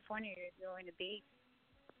of California are you going to be?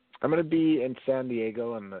 I'm going to be in San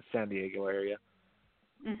Diego, in the San Diego area.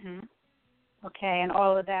 Mm-hmm. Okay, and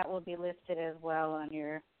all of that will be listed as well on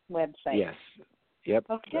your website. Yes. Yep.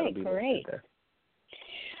 Okay, great.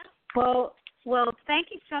 Well,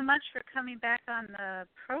 thank you so much for coming back on the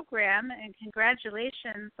program, and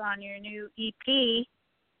congratulations on your new EP.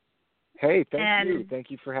 Hey, thank you.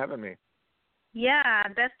 Thank you for having me. Yeah,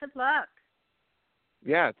 best of luck.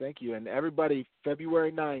 Yeah, thank you. And everybody,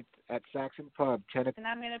 February 9th at Saxon Pub, 10 o'clock. And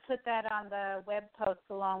I'm going to put that on the web post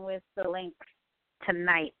along with the link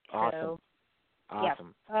tonight. Awesome. So,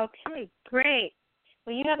 awesome. Yep. Okay, great.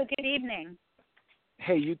 Well, you have a good evening.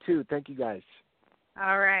 Hey, you too. Thank you, guys.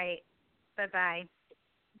 All right. Bye-bye.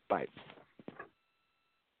 Bye.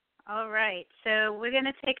 All right. So we're going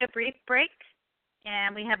to take a brief break,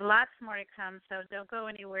 and we have lots more to come, so don't go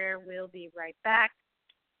anywhere. We'll be right back.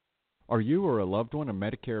 Are you or a loved one a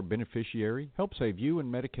Medicare beneficiary? Help save you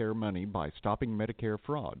and Medicare money by stopping Medicare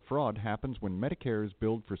fraud. Fraud happens when Medicare is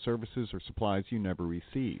billed for services or supplies you never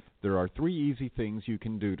receive. There are 3 easy things you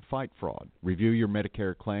can do to fight fraud. Review your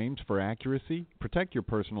Medicare claims for accuracy, protect your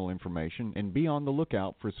personal information, and be on the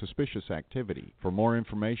lookout for suspicious activity. For more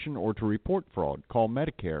information or to report fraud, call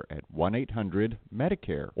Medicare at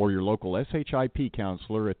 1-800-MEDICARE or your local SHIP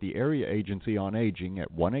counselor at the Area Agency on Aging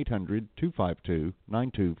at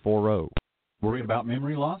 1-800-252-9240. Worried about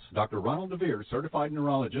memory loss? Dr. Ronald DeVere, certified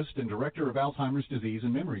neurologist and director of Alzheimer's disease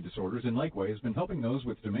and memory disorders in Lakeway, has been helping those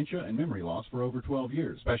with dementia and memory loss for over 12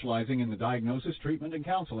 years. Specializing in the diagnosis, treatment, and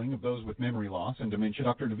counseling of those with memory loss and dementia,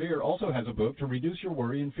 Dr. DeVere also has a book to reduce your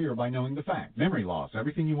worry and fear by knowing the facts. Memory Loss,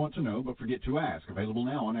 Everything You Want to Know But Forget to Ask, available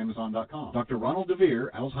now on Amazon.com. Dr. Ronald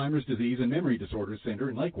DeVere, Alzheimer's disease and memory disorders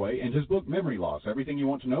center in Lakeway, and his book, Memory Loss, Everything You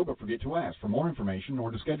Want to Know But Forget to Ask. For more information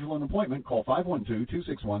or to schedule an appointment, call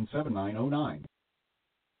 512-261-7909.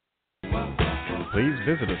 Please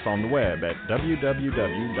visit us on the web at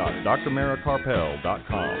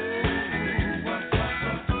www.drmaracarpel.com.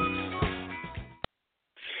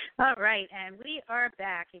 All right, and we are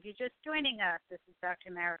back. If you're just joining us, this is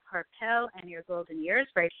Dr. Mara Carpel and your golden years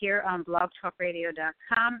right here on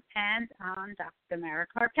blogtalkradio.com and on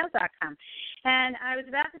drmaracarpel.com. And I was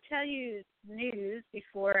about to tell you news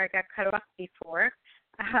before I got cut off before.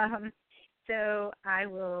 So I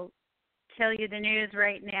will tell you the news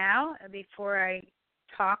right now before I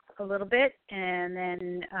talk a little bit, and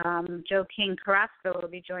then Joe King Carrasco will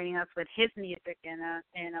be joining us with his music in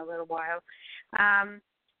a little while.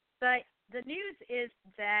 But the news is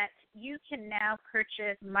that you can now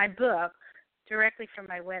purchase my book directly from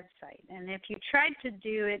my website. And if you tried to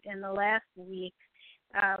do it in the last week,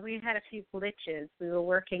 we had a few glitches. We were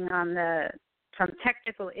working on some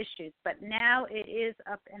technical issues, but now it is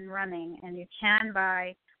up and running, and you can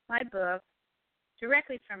buy my book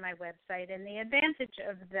directly from my website. And the advantage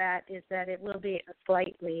of that is that it will be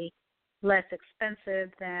slightly less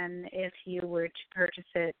expensive than if you were to purchase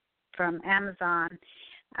it from Amazon.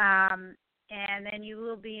 And then you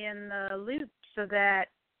will be in the loop so that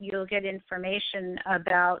you'll get information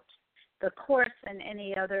about the course and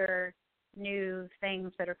any other new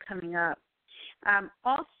things that are coming up.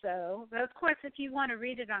 Also, of course, if you want to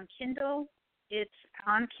read it on Kindle, it's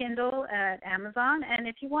on Kindle at Amazon. And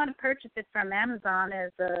if you want to purchase it from Amazon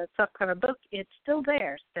as a softcover book, it's still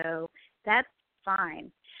there. So that's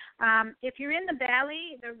fine. If you're in the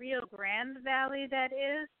Valley, the Rio Grande Valley, that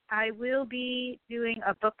is, I will be doing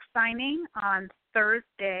a book signing on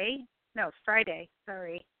Friday,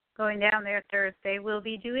 going down there Thursday. We'll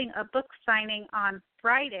be doing a book signing on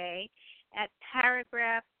Friday at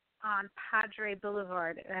Paragraph on Padre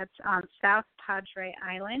Boulevard. That's on South Padre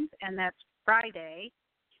Island, and that's Friday,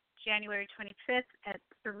 January 25th at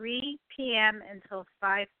 3 p.m. until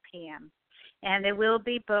 5 p.m. And there will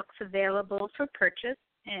be books available for purchase.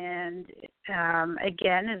 And,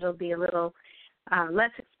 again, it'll be a little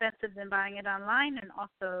less expensive than buying it online. And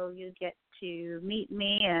also you get to meet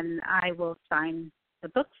me, and I will sign the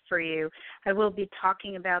book for you. I will be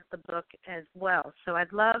talking about the book as well. So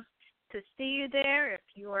I'd love to see you there. If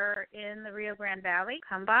you're in the Rio Grande Valley,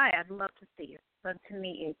 come by. I'd love to see you. Love to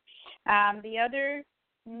meet you. The other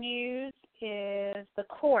news is the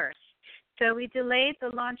course. So we delayed the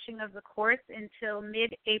launching of the course until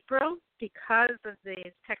mid-April because of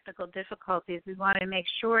these technical difficulties. We wanted to make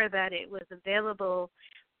sure that it was available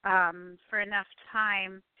for enough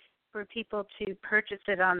time for people to purchase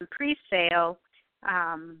it on the pre-sale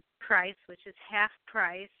price, which is half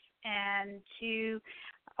price, and to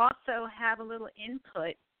also have a little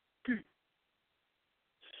input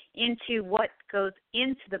into what goes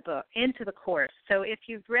into the book, into the course. So if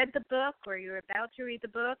you've read the book or you're about to read the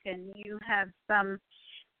book and you have some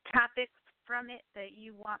topics from it that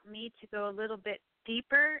you want me to go a little bit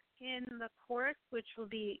deeper in the course, which will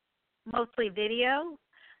be mostly video,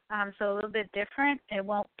 so a little bit different. It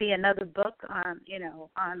won't be another book on,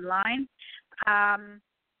 online.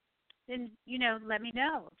 Then, let me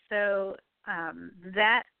know. So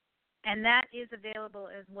that is available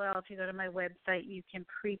as well. If you go to my website, you can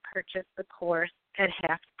pre-purchase the course at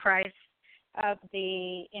half price of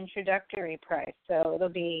the introductory price. So it'll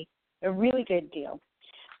be a really good deal.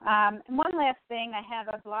 And one last thing, I have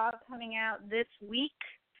a blog coming out this week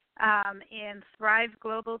in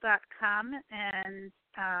thriveglobal.com, and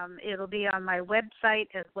it'll be on my website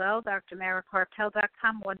as well,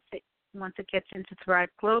 drmarakarpel.com, once it gets into Thrive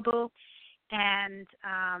Global. And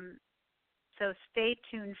so stay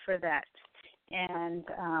tuned for that. And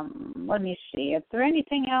let me see. Is there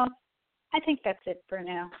anything else? I think that's it for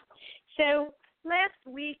now. So last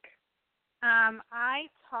week I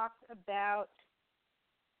talked about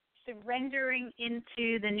surrendering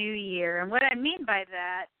into the new year. And what I mean by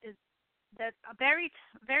that is that very,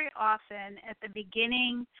 very often at the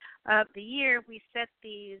beginning of the year we set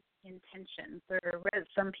these intentions, or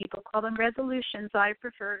some people call them resolutions. I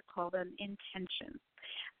prefer to call them intentions.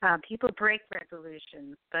 People break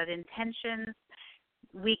resolutions, but intentions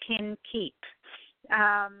we can keep,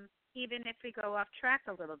 even if we go off track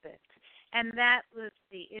a little bit. And that was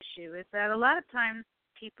the issue, is that a lot of times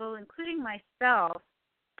people, including myself,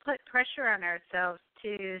 put pressure on ourselves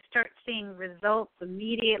to start seeing results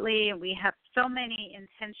immediately, and we have so many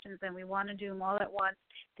intentions and we want to do them all at once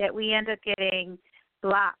that we end up getting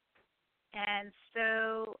blocked. And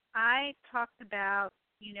so I talked about,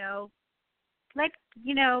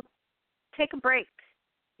 take a break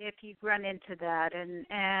if you've run into that,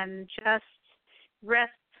 and just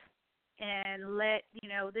rest and let,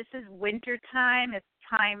 this is winter time. It's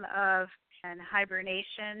time of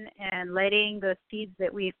hibernation and letting the seeds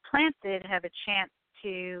that we've planted have a chance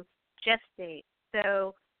to gestate.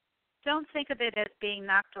 So don't think of it as being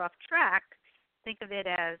knocked off track. Think of it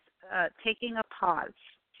as taking a pause.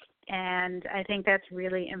 And I think that's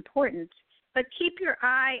really important. But keep your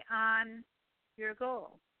eye on your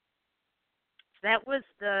goal. So that was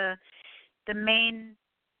the main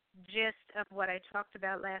gist of what I talked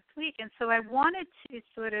about last week. And so I wanted to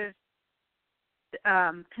sort of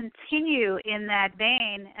continue in that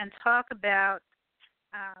vein and talk about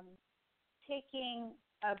taking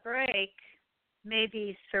a break,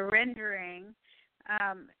 maybe surrendering,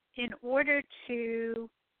 in order to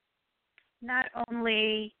not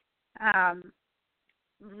only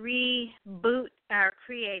reboot our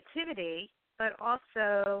creativity, but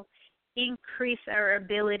also increase our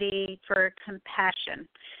ability for compassion.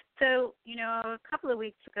 So, a couple of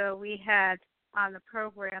weeks ago, we had on the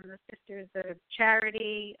program the Sisters of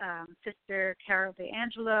Charity, Sister Carol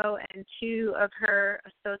DeAngelo, and two of her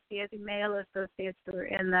associates, male associates who were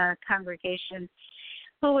in the congregation,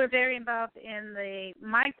 who were very involved in the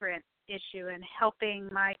migrant issue and helping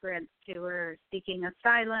migrants who were seeking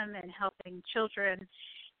asylum and helping children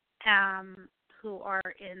who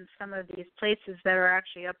are in some of these places that are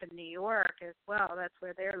actually up in New York as well. That's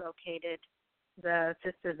where they're located, the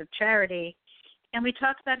Sisters of Charity. And we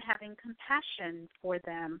talked about having compassion for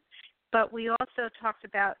them, but we also talked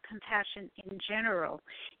about compassion in general.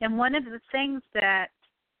 And one of the things that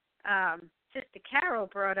Sister Carol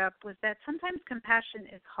brought up was that sometimes compassion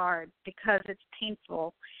is hard because it's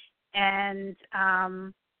painful, and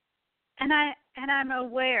I'm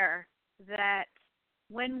aware that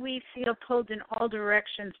when we feel pulled in all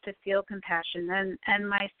directions to feel compassion, and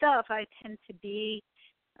myself, I tend to be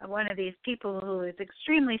one of these people who is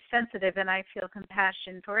extremely sensitive, and I feel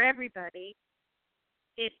compassion for everybody,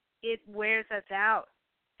 it wears us out.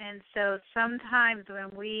 And so sometimes when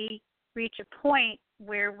we reach a point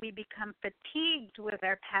where we become fatigued with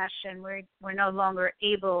our passion, we're no longer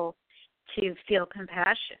able to feel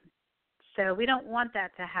compassion. So we don't want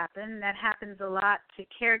that to happen. That happens a lot to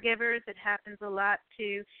caregivers. It happens a lot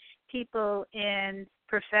to people in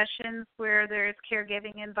professions where there's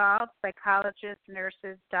caregiving involved, psychologists,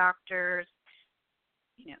 nurses, doctors,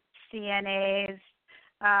 CNAs,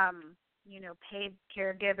 paid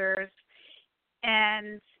caregivers.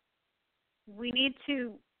 And we need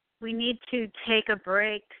to take a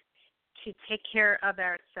break to take care of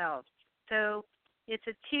ourselves. So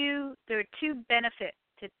there are two benefits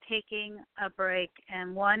to taking a break,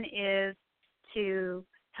 and one is to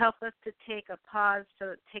help us to take a pause,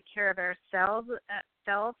 so take care of ourselves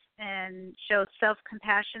and show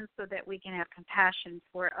self-compassion so that we can have compassion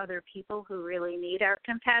for other people who really need our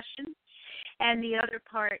compassion. And the other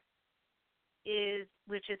part is,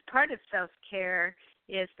 which is part of self-care,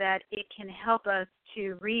 is that it can help us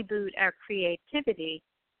to reboot our creativity.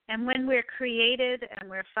 And when we're creative and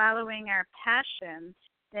we're following our passion,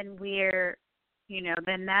 then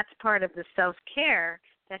then that's part of the self-care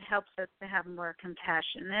that helps us to have more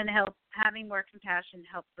compassion. And having more compassion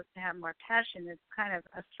helps us to have more passion. It's kind of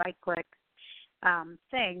a cyclic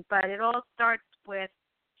thing, but it all starts with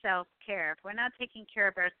self-care. If we're not taking care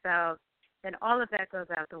of ourselves, then all of that goes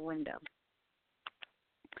out the window.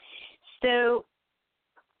 So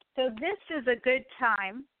this is a good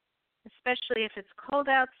time, especially if it's cold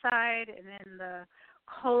outside, and then the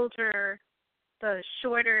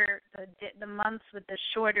months with the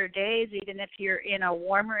shorter days, even if you're in a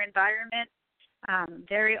warmer environment.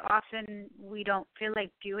 Very often we don't feel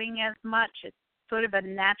like doing as much. It's sort of a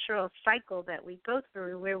natural cycle that we go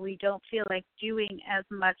through where we don't feel like doing as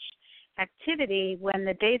much activity when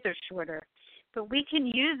the days are shorter. But we can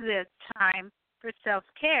use this time for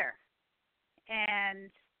self-care. And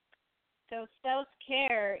so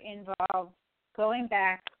self-care involves going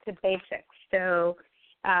back to basics. So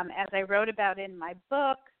as I wrote about in my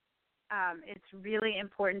book, it's really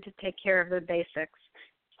important to take care of the basics.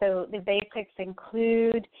 So the basics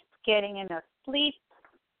include getting enough sleep,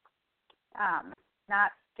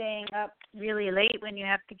 not staying up really late when you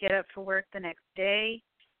have to get up for work the next day,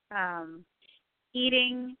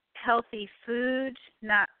 eating healthy food,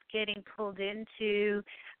 not getting pulled into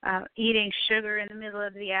eating sugar in the middle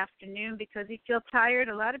of the afternoon because you feel tired.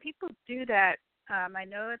 A lot of people do that. I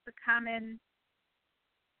know it's a common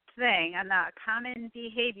thing, a common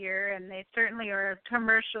behavior, and they certainly are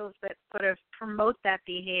commercials that sort of promote that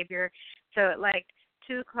behavior. So at like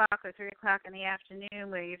 2 o'clock or 3 o'clock in the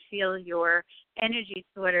afternoon where you feel your energy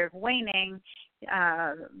sort of waning,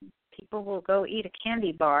 people will go eat a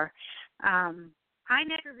candy bar. I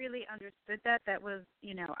never really understood that. That was,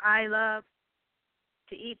 I love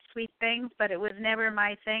to eat sweet things, but it was never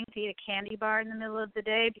my thing to eat a candy bar in the middle of the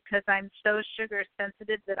day because I'm so sugar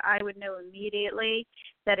sensitive that I would know immediately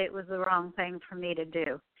that it was the wrong thing for me to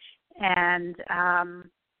do. And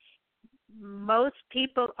most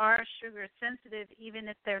people are sugar sensitive even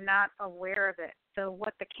if they're not aware of it. So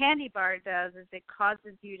what the candy bar does is it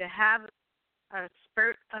causes you to have a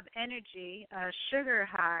spurt of energy, a sugar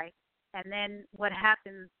high, and then what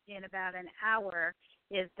happens in about an hour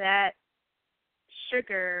is that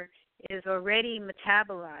sugar is already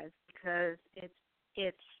metabolized because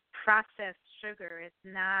it's processed sugar. It's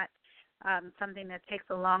not something that takes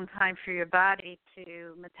a long time for your body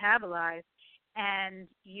to metabolize, and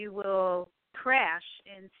you will crash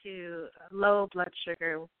into low blood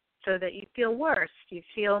sugar so that you feel worse. You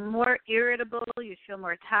feel more irritable, you feel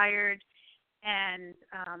more tired, and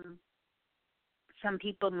some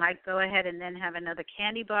people might go ahead and then have another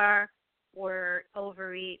candy bar or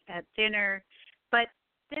overeat at dinner. But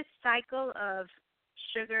this cycle of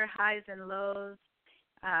sugar highs and lows,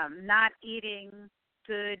 not eating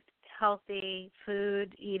good, healthy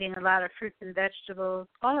food, eating a lot of fruits and vegetables,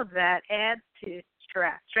 all of that adds to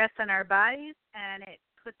stress on our bodies, and it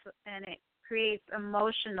creates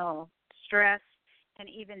emotional stress and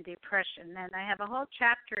even depression. And I have a whole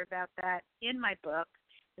chapter about that in my book,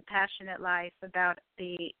 The Passionate Life, about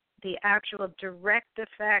the actual direct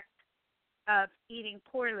effect of eating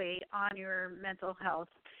poorly on your mental health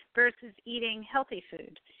versus eating healthy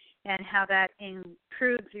food, and how that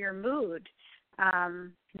improves your mood,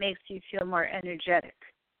 makes you feel more energetic.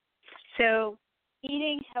 So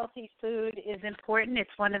eating healthy food is important. It's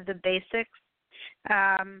one of the basics.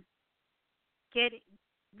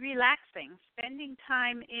 Relaxing, spending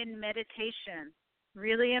time in meditation,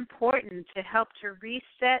 really important to help to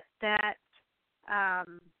reset that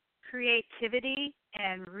creativity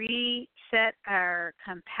and reset our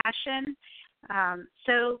compassion.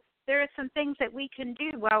 So there are some things that we can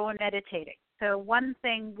do while we're meditating. So one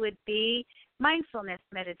thing would be mindfulness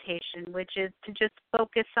meditation, which is to just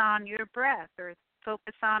focus on your breath or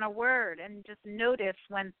focus on a word and just notice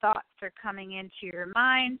when thoughts are coming into your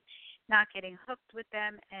mind, not getting hooked with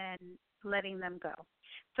them and letting them go.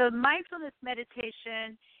 So mindfulness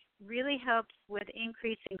meditation really helps with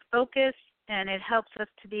increasing focus, and it helps us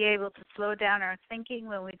to be able to slow down our thinking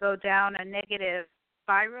when we go down a negative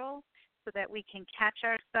spiral, so that we can catch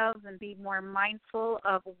ourselves and be more mindful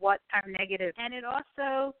of what our negative. And it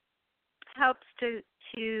also helps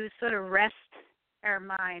to sort of rest our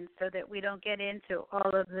mind so that we don't get into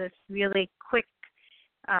all of this really quick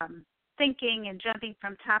thinking and jumping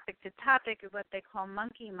from topic to topic of what they call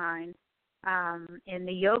monkey mind in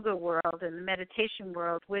the yoga world and the meditation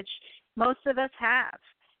world, which most of us have.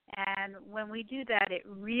 And when we do that, it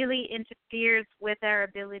really interferes with our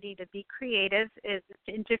ability to be creative. It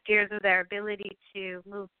interferes with our ability to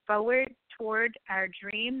move forward toward our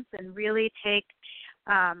dreams and really take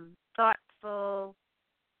thoughtful,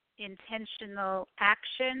 intentional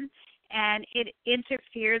action. And it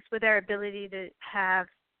interferes with our ability to have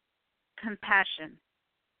compassion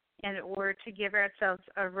or to give ourselves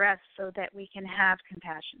a rest so that we can have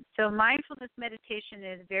compassion. So mindfulness meditation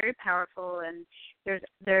is very powerful, and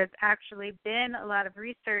there's actually been a lot of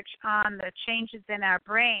research on the changes in our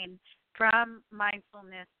brain from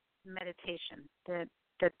mindfulness meditation, the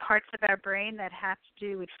parts of our brain that have to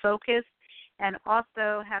do with focus and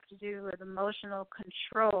also have to do with emotional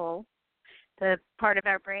control, the part of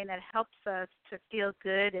our brain that helps us to feel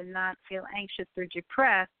good and not feel anxious or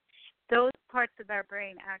depressed. Those parts of our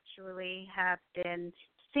brain actually have been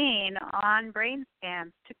seen on brain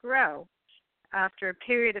scans to grow after a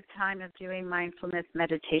period of time of doing mindfulness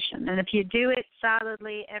meditation. And if you do it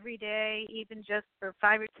solidly every day, even just for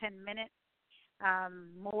 5 or 10 minutes,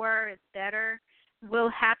 more is better, will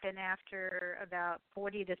happen after about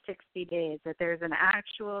 40 to 60 days, that there's an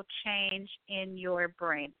actual change in your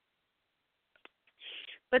brain.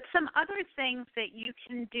 But some other things that you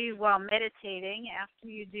can do while meditating after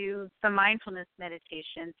you do some mindfulness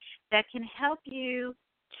meditation that can help you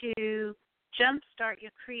to jumpstart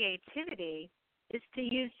your creativity is to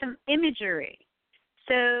use some imagery.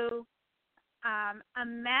 So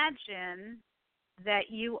imagine that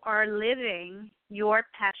you are living your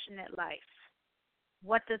passionate life.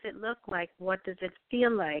 What does it look like? What does it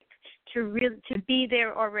feel like to be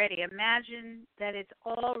there already? Imagine that it's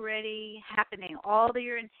already happening. All of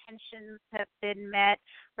your intentions have been met,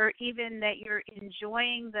 or even that you're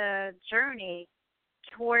enjoying the journey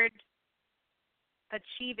toward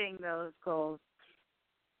achieving those goals.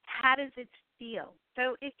 How does it feel?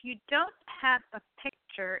 So if you don't have a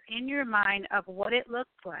picture in your mind of what it looks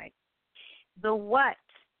like, the what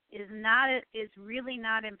is really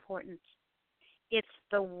not important. It's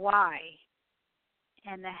the why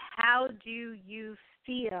and the how do you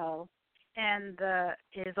feel, and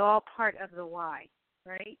is all part of the why,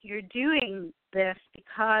 right? You're doing this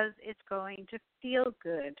because it's going to feel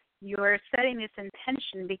good. You're setting this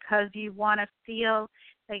intention because you want to feel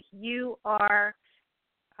like you are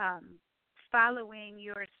following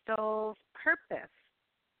your soul's purpose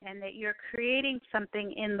and that you're creating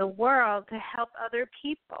something in the world to help other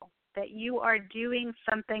people, that you are doing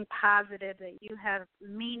something positive, that you have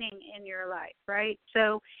meaning in your life, right?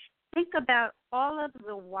 So think about all of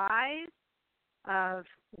the whys of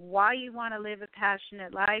why you want to live a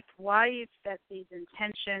passionate life, why you've set these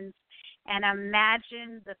intentions, and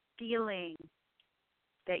imagine the feeling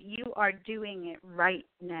that you are doing it right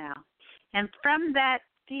now. And from that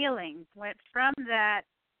feeling, from that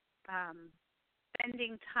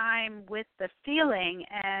spending time with the feeling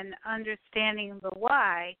and understanding the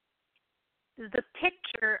why, the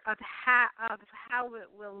picture of how it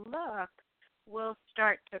will look will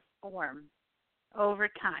start to form over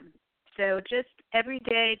time. So just every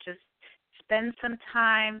day, just spend some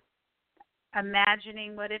time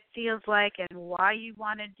imagining what it feels like and why you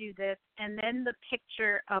want to do this, and then the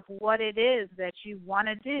picture of what it is that you want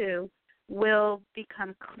to do will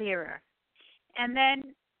become clearer. And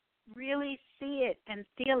then really see it and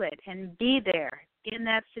feel it and be there in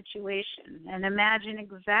that situation and imagine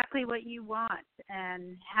exactly what you want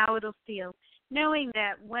and how it'll feel, knowing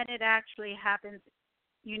that when it actually happens,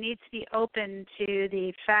 you need to be open to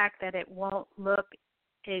the fact that it won't look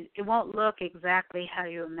exactly how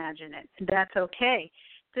you imagine it. That's okay,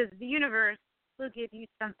 because the universe will give you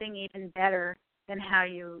something even better than how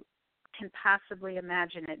you can possibly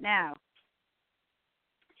imagine it now.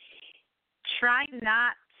 Try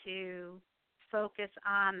not to focus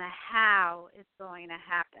on the how it's going to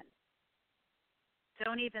happen.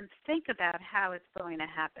 Don't even think about how it's going to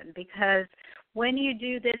happen, because when you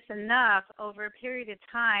do this enough over a period of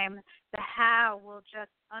time, the how will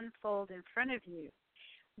just unfold in front of you.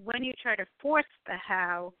 When you try to force the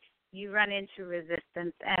how, you run into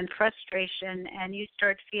resistance and frustration, and you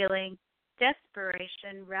start feeling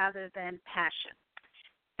desperation rather than passion.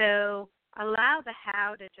 So allow the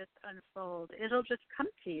how to just unfold. It'll just come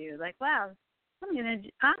to you like, wow, I'm going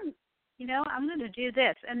to do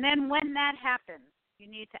this. And then when that happens, you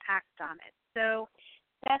need to act on it. So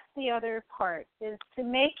that's the other part, is to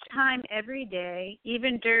make time every day,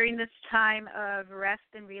 even during this time of rest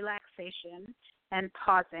and relaxation and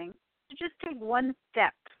pausing, to just take one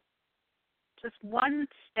step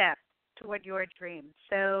toward your dream.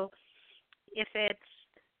 So if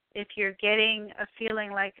you're getting a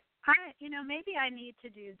feeling like, maybe I need to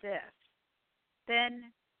do this,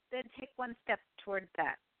 then take one step toward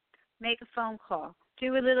that. Make a phone call.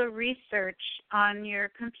 Do a little research on your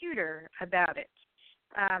computer about it.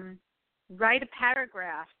 Write a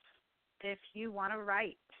paragraph if you want to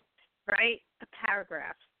write. Write a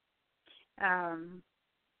paragraph.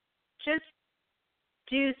 Just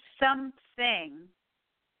do something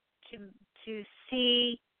to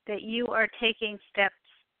see that you are taking steps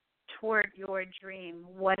toward your dream,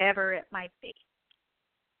 whatever it might be.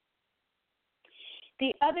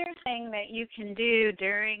 The other thing that you can do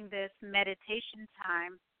during this meditation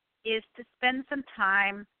time is to spend some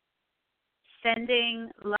time sending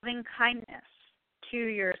loving kindness to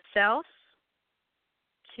yourself,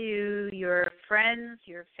 to your friends,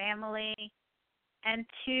 your family, and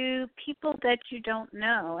to people that you don't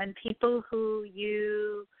know, and people who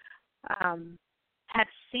you have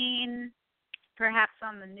seen perhaps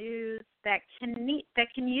on the news that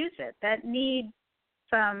can use it, that need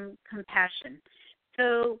some compassion.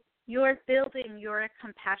 So you're building your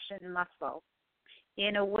compassion muscle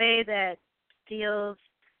in a way that feels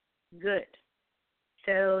good.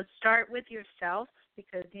 So start with yourself,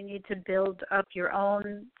 because you need to build up you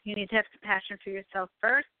need to have compassion for yourself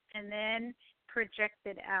first, and then project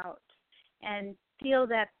it out and feel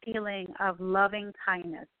that feeling of loving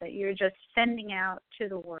kindness that you're just sending out to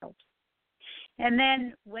the world. And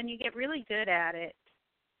then when you get really good at it,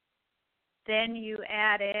 then you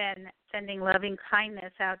add in sending loving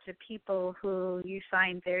kindness out to people who you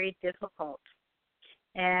find very difficult.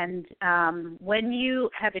 And when you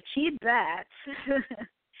have achieved that,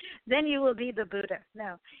 then you will be the Buddha.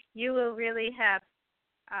 No, you will really have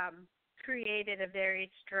created a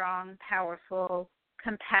very strong, powerful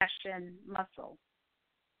compassion muscle.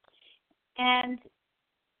 And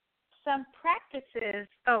some practices,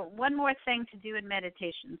 one more thing to do in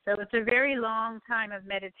meditation. So it's a very long time of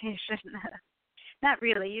meditation. Not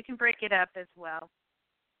really. You can break it up as well.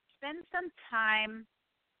 Spend some time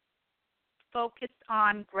focused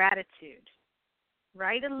on gratitude.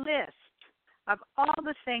 Write a list of all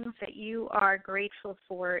the things that you are grateful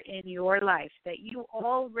for in your life, that you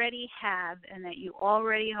already have and that you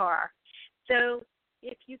already are. So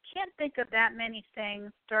if you can't think of that many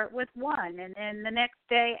things, start with one, and then the next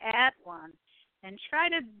day add one, and try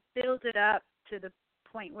to build it up to the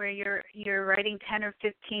point where you're writing 10 or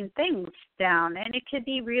 15 things down. And it could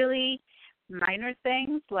be really minor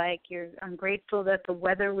things, like I'm grateful that the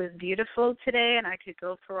weather was beautiful today and I could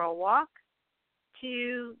go for a walk,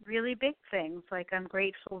 to really big things, like I'm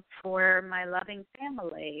grateful for my loving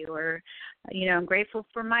family, or I'm grateful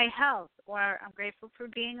for my health, or I'm grateful for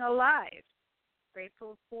being alive.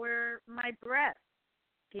 grateful for my breath.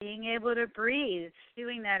 Being able to breathe,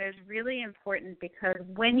 doing that is really important because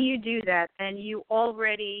when you do that, then you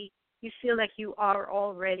feel like you are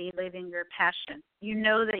already living your passion. You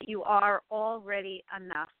know that you are already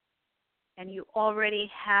enough and you already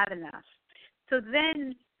have enough. So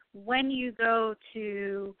then when you go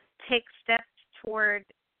to take steps toward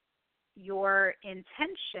your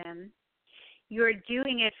intention, you're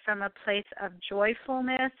doing it from a place of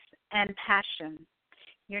joyfulness and passion.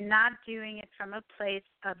 You're not doing it from a place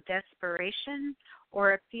of desperation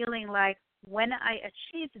or a feeling like when I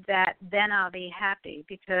achieve that, then I'll be happy,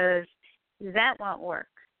 because that won't work.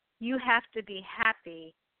 You have to be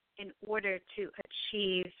happy in order to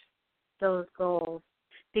achieve those goals,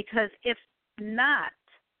 because if not,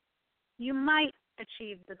 you might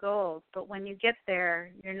achieve the goals, but when you get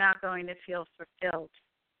there, you're not going to feel fulfilled.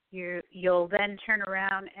 You'll then turn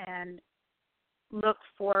around and look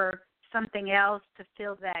for something else to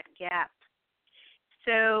fill that gap.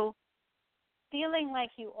 So feeling like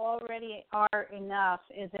you already are enough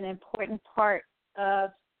is an important part of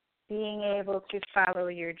being able to follow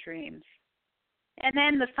your dreams. And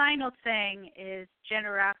then the final thing is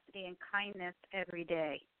generosity and kindness every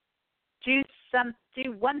day. Do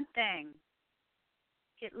one thing,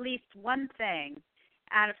 at least one thing,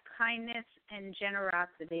 out of kindness and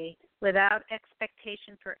generosity without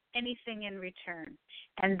expectation for anything in return.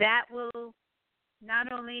 And that will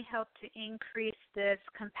not only help to increase this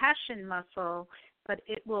compassion muscle, but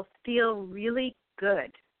it will feel really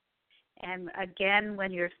good. And again,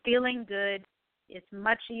 when you're feeling good, it's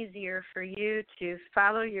much easier for you to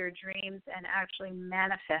follow your dreams and actually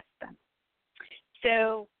manifest them.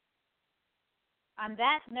 So on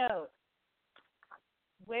that note,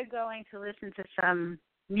 we're going to listen to some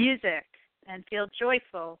music and feel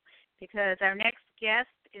joyful, because our next guest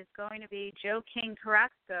is going to be Joe King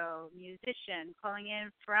Carrasco, musician, calling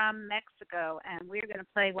in from Mexico, and we're going to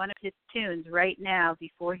play one of his tunes right now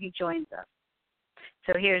before he joins us.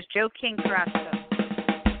 So here's Joe King Carrasco.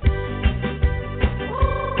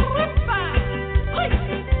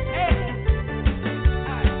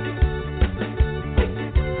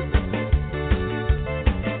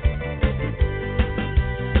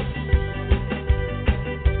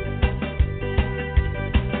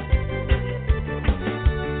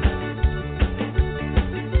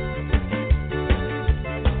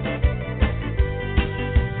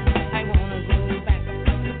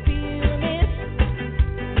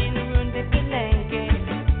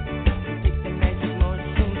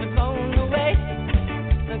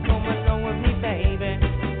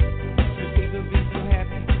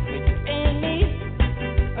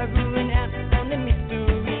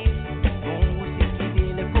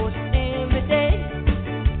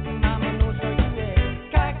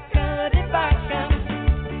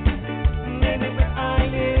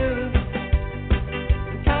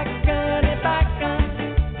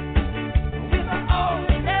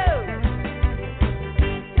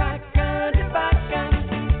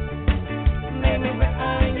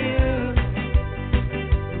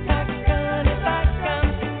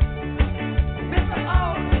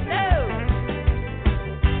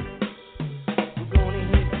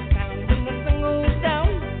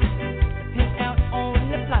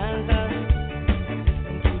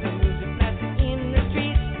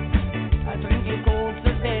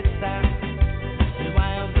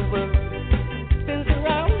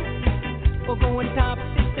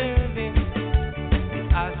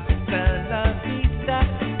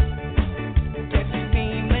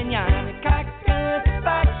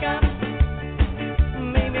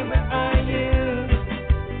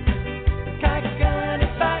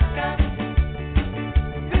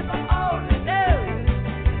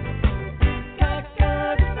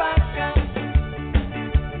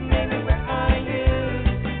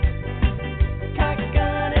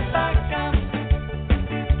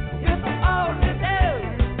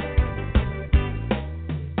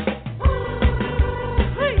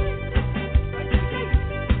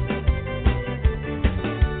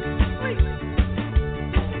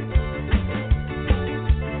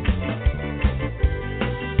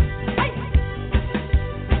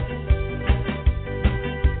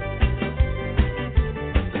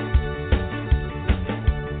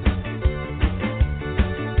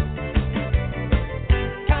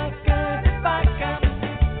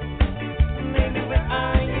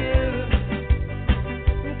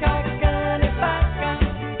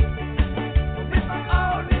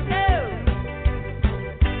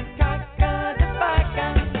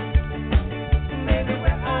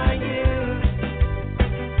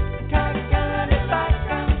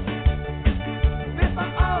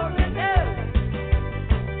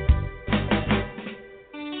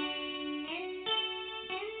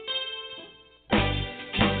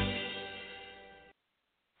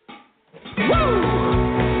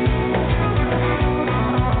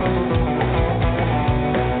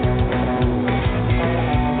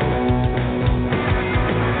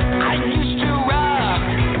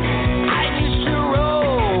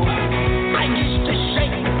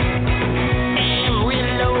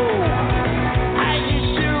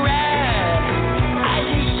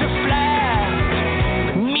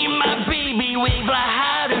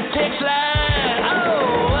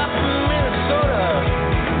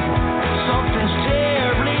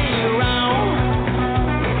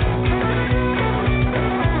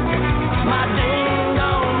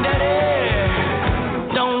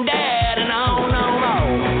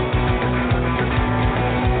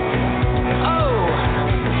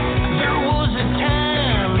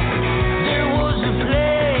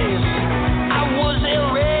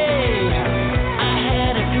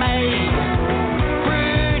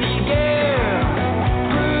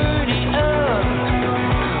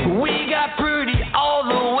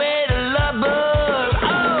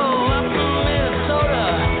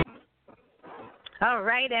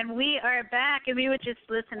 right, and we are back, and we were just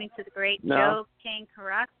listening to the great Joe King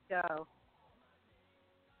Carrasco.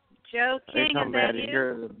 Joe King, is that you? I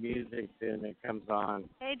hear the music, then it comes on.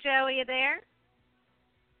 Hey, Joe, are you there?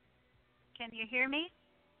 Can you hear me?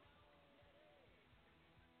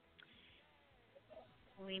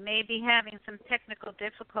 We may be having some technical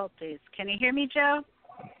difficulties. Can you hear me, Joe?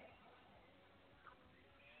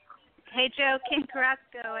 Hey, Joe King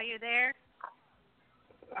Carrasco, are you there?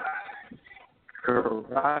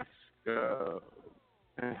 Carrasco.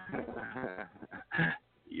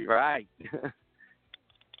 You're right.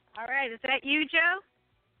 All right, is that you, Joe?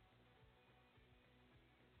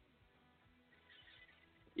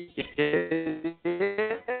 Yes.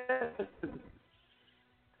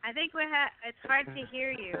 I think it's hard to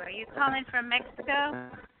hear you. Are you calling from Mexico?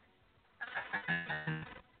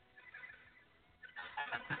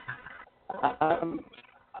 I'm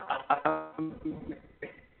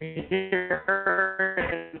here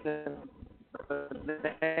in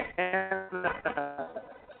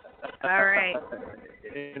All right.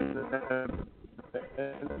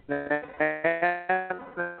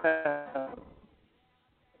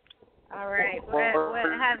 All right. What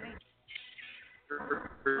having?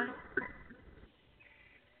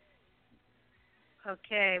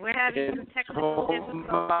 Okay, we're having some technical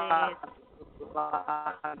difficulties.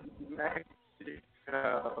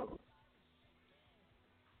 Mexico.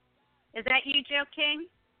 Is that you, Joe King?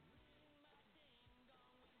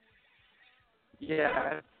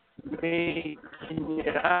 Yes, me.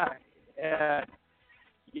 Yeah.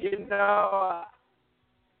 You know,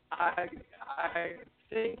 I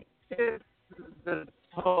think it's the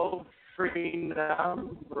toll-free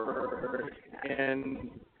number, and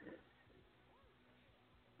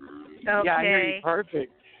okay. Yeah, I hear you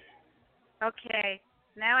perfect. Okay,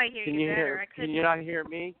 now I hear you better. Can you not hear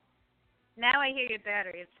me? Now I hear you better.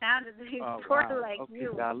 It sounded sort of like okay,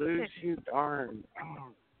 you. I lose you, darn.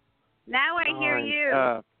 Now I hear you.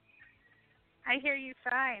 I hear you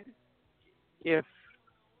fine. If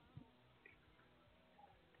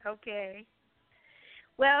Okay.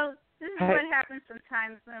 Well, this is what happens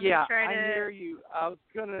sometimes when we try to... I hear you. I was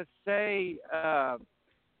going to say,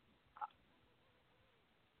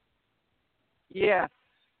 yes.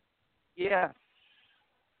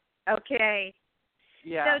 Okay.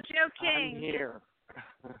 Yeah. So, Joe King. I'm here.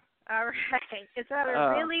 All right. It's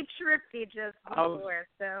really trippy just before,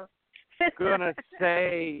 so... going to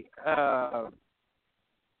say...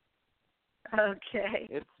 okay.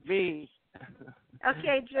 It's me.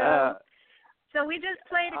 Okay, Joe. So we just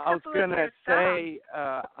played a couple of your songs. I was going to say,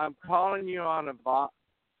 I'm calling you on a box.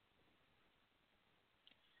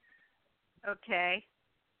 Okay.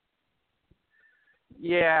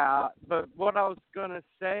 Yeah, but what I was going to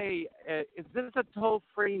say, is this a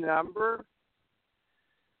toll-free number?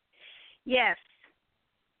 Yes.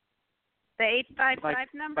 The 855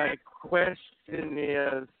 number? My question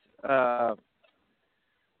is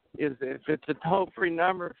if it's a toll-free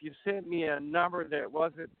number, if you sent me a number that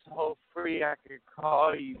wasn't toll-free, I could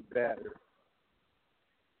call you better.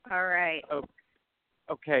 All right.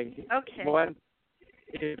 Okay. Okay.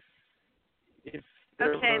 If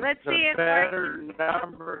there was let's see a if better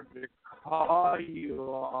number to call you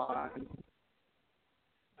on.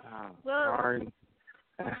 Darn.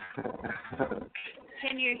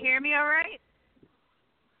 Can you hear me all right?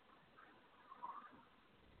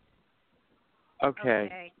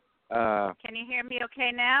 Okay. Can you hear me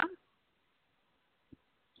okay now?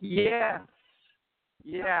 Yes.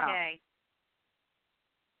 Yeah. Okay.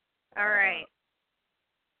 All right.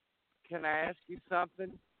 Can I ask you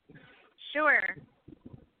something? Sure.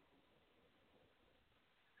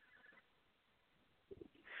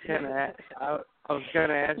 I was going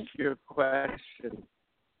to ask you a question.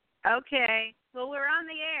 Okay. Well, we're on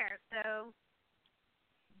the air, so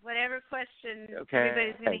whatever question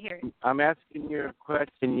everybody's going to hear. I'm asking you a question.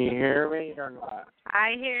 Can you hear me or not?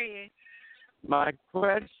 I hear you. My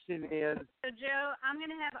question is... So, Joe, I'm going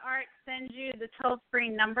to have Art send you the toll-free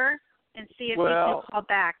number and see if you can call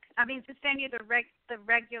back. I mean, to send you the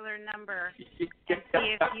regular number and see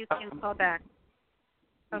if you can call back.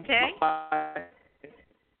 Okay?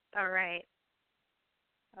 All right.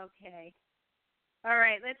 Okay. All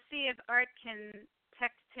right. Let's see if Art can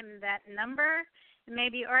text him that number. And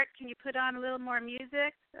maybe, Art, can you put on a little more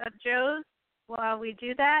music of Joe's while we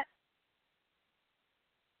do that?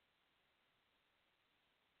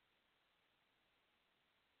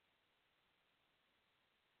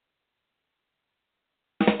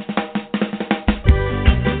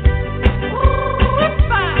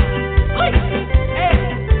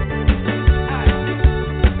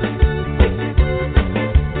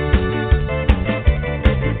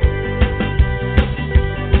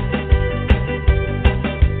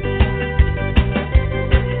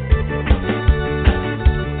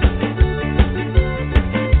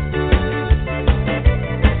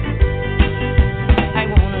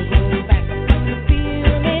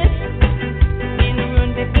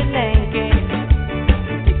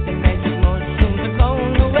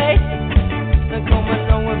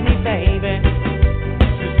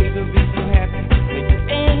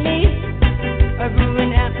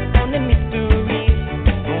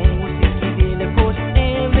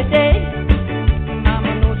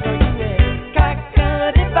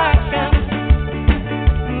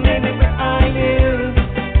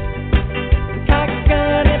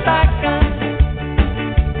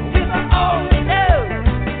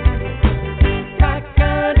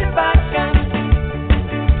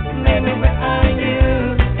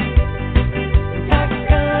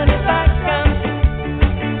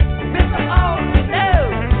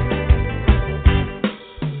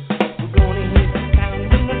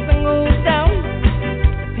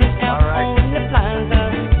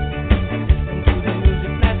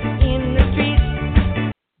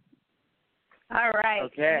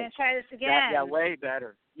 Okay. I'm gonna try this again. Yeah, way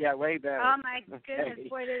better. Yeah, way better. Oh my goodness, Okay.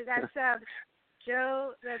 boy, that sounds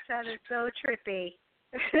Joe. That sounded so trippy.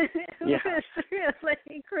 Yeah. It was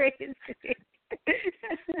really crazy.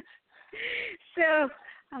 So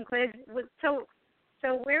I'm glad. So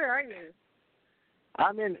where are you?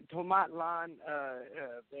 I'm in Tomatlan,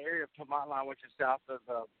 the area of Tomatlan, which is south of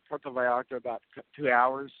Puerto Vallarta, about 2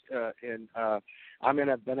 hours. And I'm in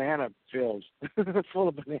a banana field full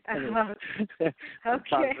of bananas.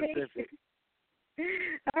 Okay.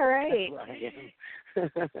 All right. That's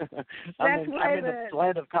where I am. I'm in the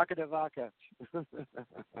land of Caca de Vaca.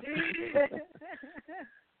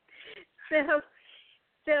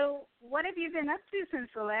 So what have you been up to since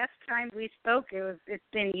the last time we spoke? It's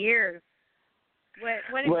been years.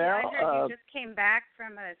 What have I heard you just came back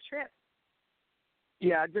from a trip.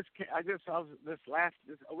 Yeah, I was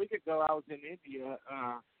a week ago. I was in India,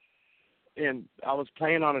 and I was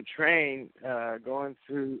playing on a train going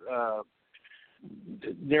through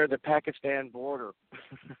near the Pakistan border.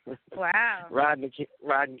 Wow. riding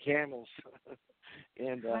camels,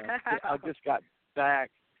 and I just got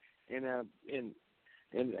back, and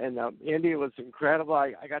India was incredible.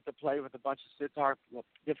 I got to play with a bunch of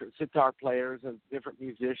different sitar players and different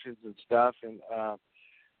musicians and stuff, and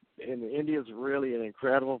India's really an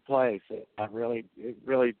incredible place. It really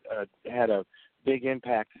had a big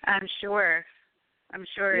impact. I'm sure Yeah.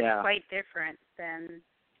 It's quite different than,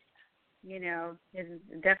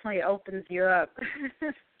 it definitely opens you up.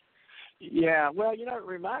 Yeah, well, it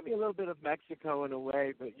reminds me a little bit of Mexico in a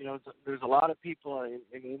way, but there's a lot of people in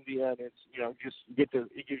India, and it's it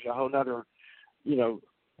gives you a whole other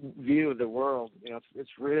view of the world.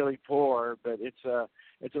 It's really poor, but it's a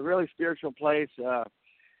really spiritual place.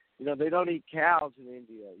 They don't eat cows in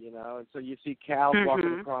India, and so you see cows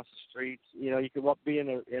walking across the streets. You can be in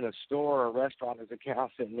a store or a restaurant, there's a cow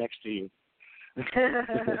sitting next to you. Wow.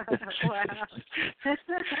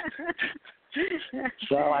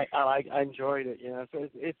 So I enjoyed it, So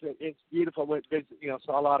it's beautiful.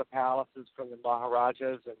 Saw a lot of palaces from the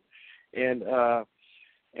Maharajas, and the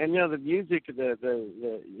music,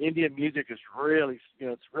 the Indian music is really,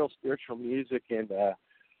 it's real spiritual music, and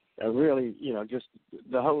really, just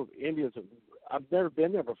the whole India's. I've never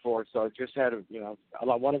been there before, so I just had I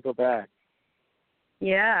want to go back.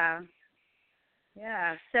 Yeah.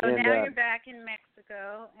 Yeah. So and, now you're back in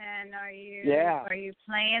Mexico, and are you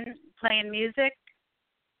playing music?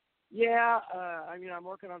 Yeah. I'm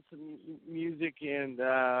working on some music and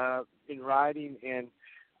in writing, and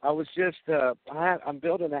I was just I'm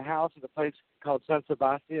building a house at a place called San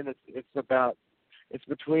Sebastian. It's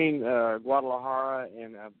between Guadalajara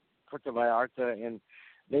and Puerto Vallarta, and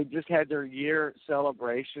they just had their year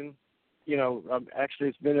celebration. Actually,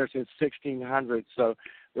 it's been there since 1600, so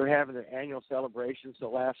they're having their annual celebration. So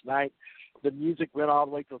last night, the music went all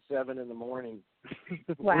the way till 7 in the morning.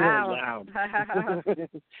 Wow! Really loud.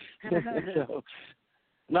 So,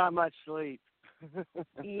 not much sleep.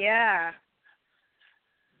 Yeah.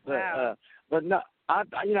 But wow. But no,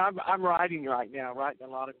 I'm writing right now, writing a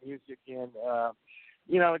lot of music, and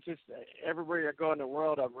it's just everywhere I go in the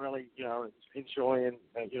world, I'm really enjoying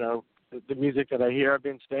the music that I hear. I've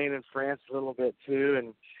been staying in France a little bit too,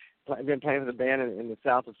 and I've been playing with a band in the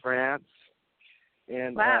south of France,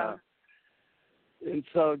 and wow. And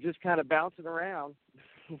so just kind of bouncing around.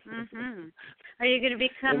 Are you going to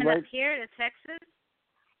be coming up here to Texas?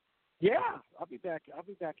 Yeah, I'll be back in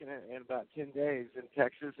about 10 days in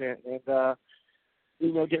Texas, and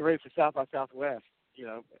get ready for South by Southwest.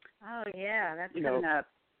 Oh yeah, that's coming up.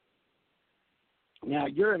 Now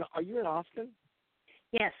are you in Austin?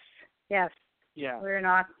 Yes. Yeah. We're in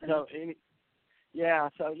Austin. So it's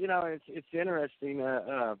interesting.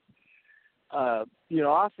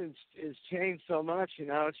 Austin's has changed so much.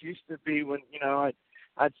 It used to be when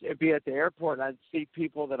I'd be at the airport and I'd see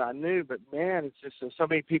people that I knew, but man, it's just so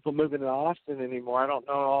many people moving to Austin anymore. I don't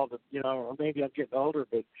know all the or maybe I'm getting older,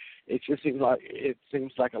 but it just seems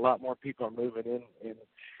like a lot more people are moving in and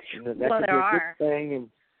that could be a good thing. And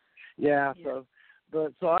yeah. So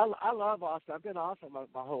I love Austin. I've been Austin my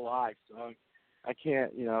whole life, so I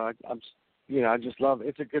can't. I just love it.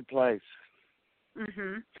 It's a good place.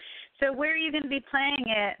 So where are you going to be playing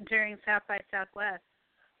it during South by Southwest?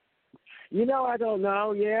 I don't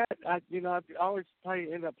know yet. I always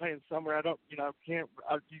end up playing somewhere. I don't, can't.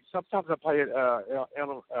 Sometimes I play at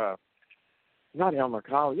not El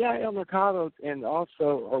Mercado. Yeah, El Mercado, and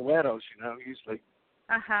also Orletos. Usually.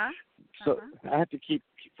 So I have to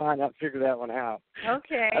figure that one out.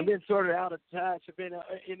 Okay. I've been sort of out of touch. I've been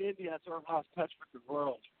in India. I sort of lost touch with the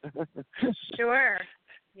world. Sure.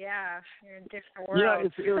 Yeah, you're in a different world. Yeah,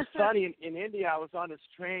 it was funny. In India, I was on this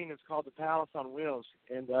train. It's called the Palace on Wheels,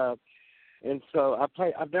 and so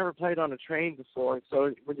I've never played on a train before. And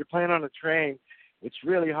so when you're playing on a train, it's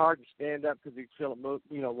really hard to stand up because you feel it,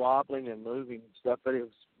 wobbling and moving and stuff. But it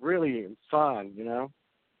was really fun, Yeah,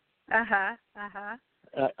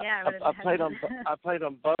 I played on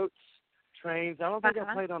boats, trains. I don't think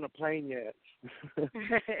I played on a plane yet.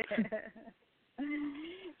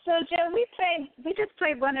 So Joe, we just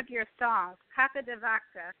played one of your songs, Kaka de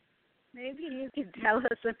Vaca. Maybe you could tell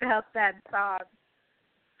us about that song.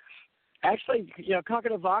 Actually, Kaka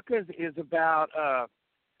de Vaca is about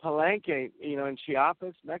Palenque, in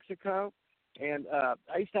Chiapas, Mexico, and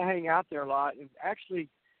I used to hang out there a lot. And actually,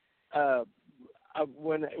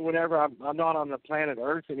 whenever I'm not on the planet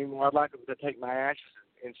Earth anymore, I'd like to take my ashes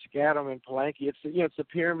and scatter them in Palenque. It's the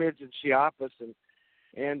pyramids in Chiapas, and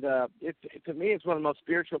it to me it's one of the most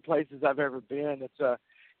spiritual places I've ever been.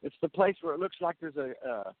 It's the place where it looks like there's a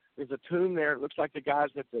tomb there. It looks like the guys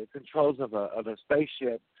at the controls of a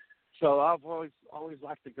spaceship. So I've always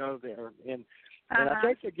liked to go there, and I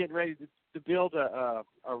think they're getting ready to build a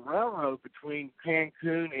railroad between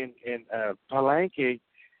Cancun and Palenque,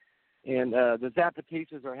 and the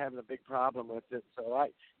Zapatistas are having a big problem with it. So I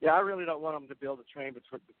really don't want them to build a train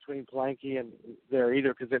between Palenque and there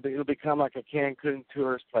either, because it'll become like a Cancun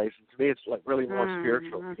tourist place. And to me, it's like really more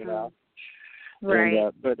spiritual, Right.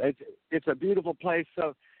 And, but it's a beautiful place.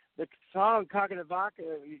 So the song Kaka de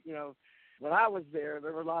Vaca, when I was there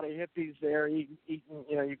were a lot of hippies there eating.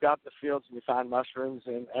 You go out in the fields and you find mushrooms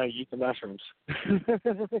and you eat the mushrooms.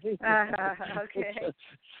 Okay.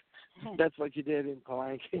 That's what you did in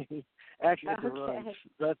Palenque. Actually, it's a run.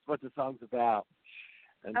 That's what the song's about.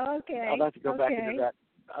 And okay. I'd like to go back into that.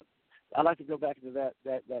 I'd like to go back into that.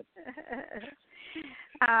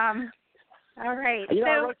 All right.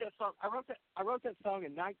 I wrote that song. I wrote that song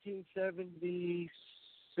in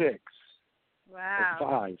 1976. Wow.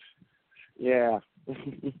 5. Yeah.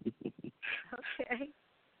 Okay.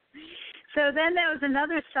 So then there was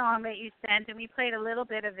another song that you sent, and we played a little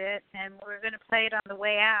bit of it, and we're going to play it on the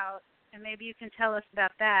way out, and maybe you can tell us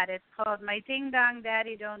about that. It's called My Ding Dong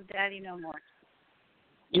Daddy Don't Daddy No More.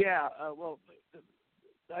 Yeah, well,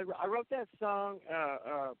 I wrote that song,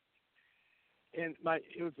 and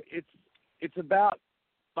it's about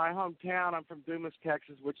my hometown. I'm from Dumas,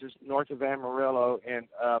 Texas, which is north of Amarillo, and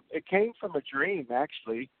it came from a dream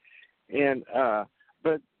actually, and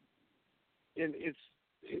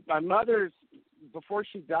my mother's, before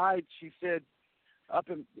she died, she said, up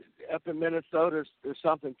in Minnesota, there's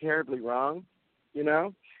something terribly wrong,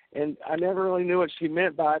 and I never really knew what she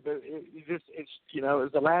meant by it, but it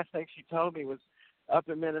was the last thing she told me was, up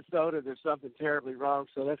in Minnesota, there's something terribly wrong.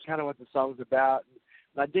 So that's kind of what the song's about.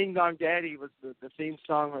 My Ding Dong Daddy was the theme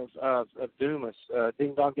song of Dumas,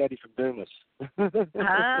 Ding Dong Daddy from Dumas.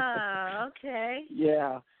 Oh, okay.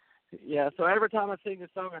 Yeah. So every time I sing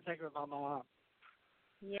this song, I think of my mom.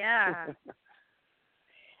 Yeah.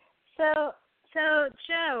 So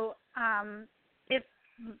Joe, if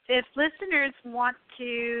listeners want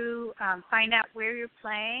to find out where you're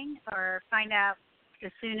playing, or find out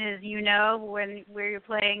as soon as where you're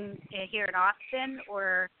playing here in Austin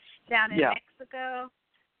or down in Mexico,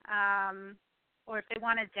 or if they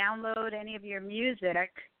want to download any of your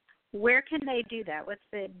music, where can they do that? What's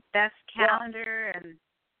the best calendar and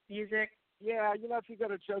music? Yeah, if you go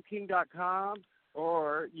to joeking.com,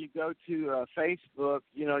 or you go to Facebook,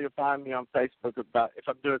 you'll find me on Facebook if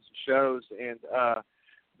I'm doing some shows, and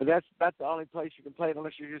but that's the only place you can play it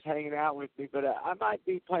unless you're just hanging out with me. But I might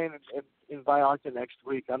be playing in Vallarta next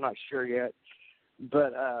week. I'm not sure yet,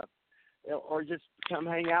 but or just come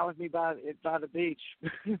hang out with me by the beach.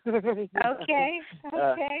 Okay.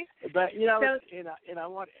 But and I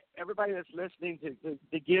want everybody that's listening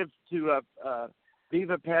to give to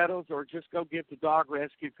Viva Pedals, or just go give to Dog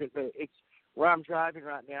Rescue, because it's where I'm driving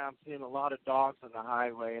right now. I'm seeing a lot of dogs on the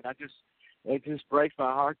highway, and it just breaks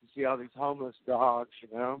my heart to see all these homeless dogs,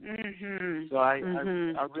 Mm-hmm. So I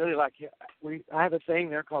really like it. I have a thing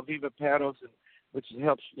there called Viva Pedals, which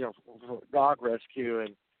helps for dog rescue,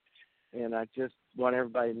 and I just want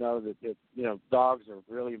everybody to know that dogs are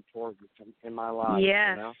really important in my life.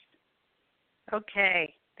 Yes.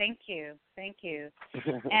 Okay. Thank you.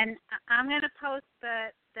 And I'm going to post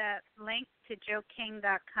the link to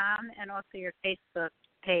joeking.com and also your Facebook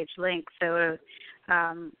page link, so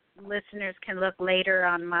listeners can look later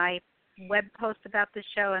on my web post about the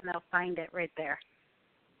show, and they'll find it right there.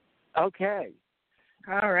 Okay.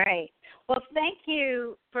 All right. Well, thank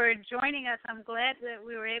you for joining us. I'm glad that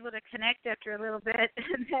we were able to connect after a little bit,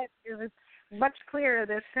 and that it was much clearer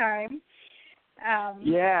this time.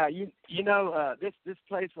 Yeah, you know this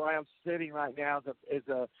place where I'm sitting right now is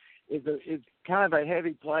kind of a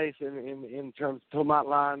heavy place in terms of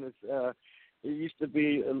Tomatlan. There used to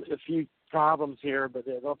be a few problems here, but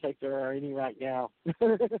I don't think there are any right now.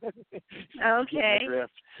 Okay.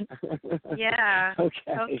 Yeah.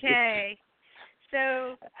 Okay.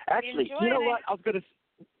 So actually, you know what?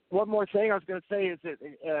 One more thing I was going to say is that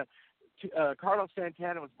Carlos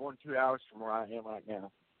Santana was born 2 hours from where I am right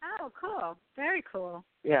now. Oh, cool! Very cool.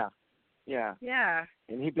 Yeah.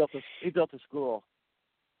 And he built a school.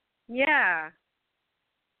 Yeah.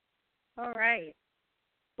 All right.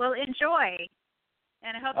 Well, enjoy,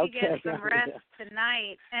 and I hope you get some rest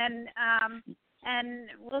tonight. And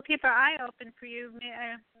we'll keep our eye open for you.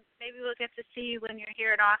 Maybe we'll get to see you when you're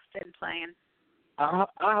here in Austin playing. I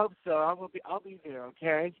hope so. I'll be there.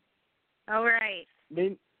 Okay. All right.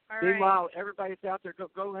 Meanwhile, everybody's out there.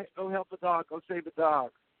 Go help the dog. Go save the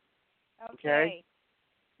dog. Okay.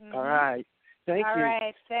 Mm-hmm. All right. Thank you. All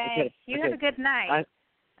right. Thanks. Okay. You have a good night.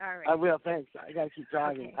 All right. I will. Thanks. I got to keep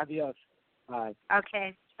driving. Okay. Adios. Bye.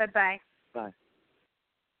 Okay. Bye-bye. Bye.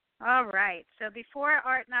 All right. So before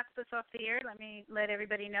Art knocks us off the air, let me let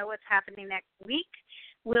everybody know what's happening next week.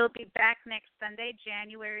 We'll be back next Sunday,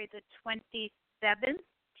 January the 27th,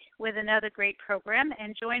 with another great program.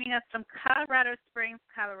 And joining us from Colorado Springs,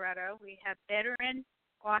 Colorado, we have veteran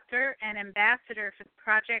author and ambassador for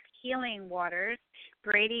Project Healing Waters,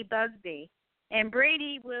 Brady Busby. And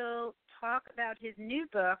Brady will talk about his new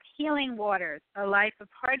book, Healing Waters, A Life of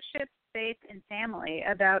Hardship, Faith, and Family,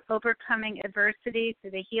 about overcoming adversity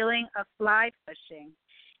through the healing of fly fishing.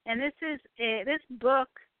 And this book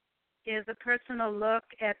is a personal look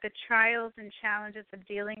at the trials and challenges of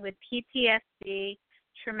dealing with PTSD,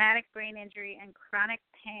 traumatic brain injury, and chronic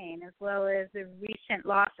pain, as well as the recent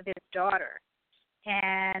loss of his daughter,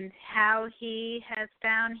 and how he has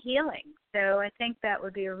found healing. So I think that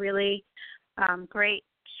would be a really great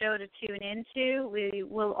show to tune into. We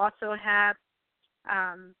will also have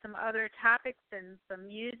some other topics and some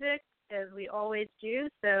music, as we always do,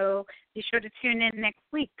 so be sure to tune in next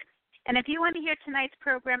week. And if you want to hear tonight's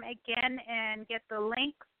program again and get the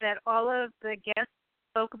links that all of the guests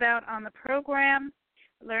spoke about on the program,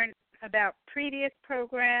 learn about previous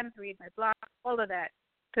programs, read my blog, all of that,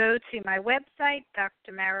 go to my website,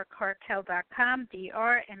 drmarakarpel.com,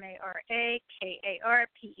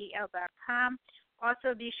 drmarakarpel.com.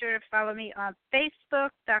 Also, be sure to follow me on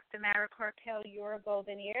Facebook, Dr. Mara Karpel, Your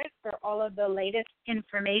Golden Years, for all of the latest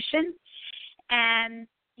information. And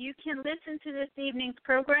you can listen to this evening's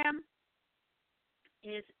program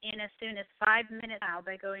is in as soon as 5 minutes now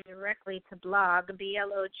by going directly to blog,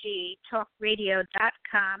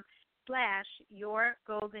 blogtalkradio.com/Your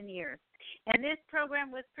Golden Years. And this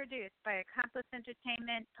program was produced by Accomplice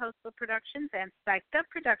Entertainment, Postal Productions, and Psyched Up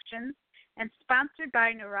Productions, and sponsored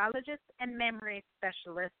by neurologist and memory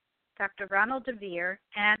specialist Dr. Ronald DeVere,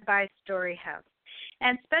 and by Storyhouse.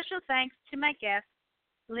 And special thanks to my guests,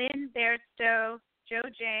 Lynne Bairstow, Joe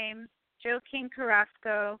James, Joe King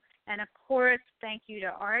Carrasco, and of course, thank you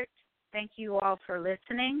to Art. Thank you all for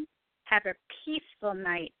listening. Have a peaceful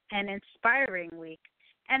night and inspiring week.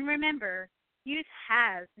 And remember, youth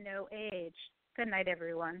has no age. Good night,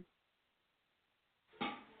 everyone.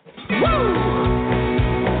 Woo!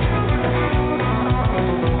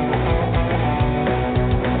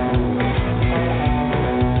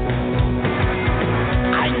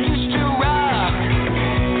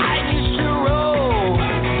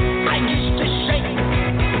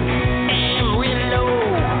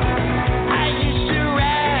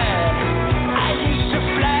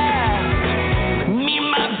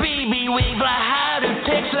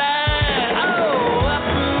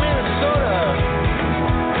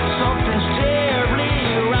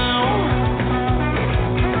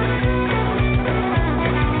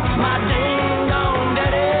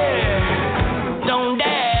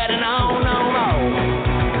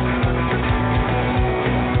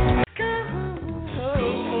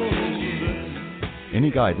 Any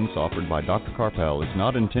guidance offered by Dr. Karpel is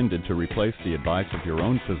not intended to replace the advice of your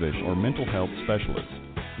own physician or mental health specialist.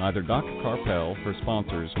 Neither Dr. Karpel, her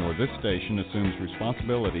sponsors, nor this station assumes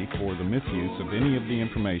responsibility for the misuse of any of the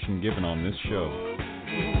information given on this show.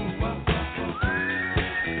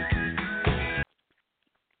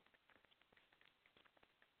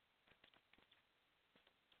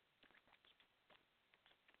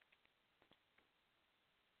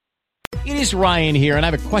 It is Ryan here, and I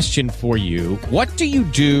have a question for you. What do you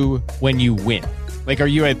do when you win? Like, are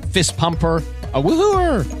you a fist pumper, a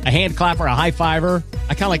woohooer, a hand clapper, a high fiver?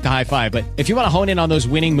 I kind of like the high five, but if you want to hone in on those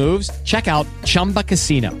winning moves, check out Chumba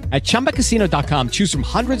Casino. At ChumbaCasino.com, choose from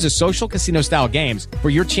hundreds of social casino style games for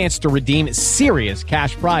your chance to redeem serious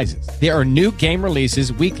cash prizes. There are new game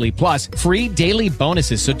releases weekly, plus free daily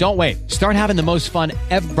bonuses. So don't wait. Start having the most fun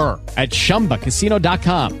ever at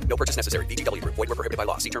ChumbaCasino.com. No purchase necessary. VGW Group. Void where prohibited by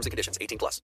law. See terms and conditions. 18+.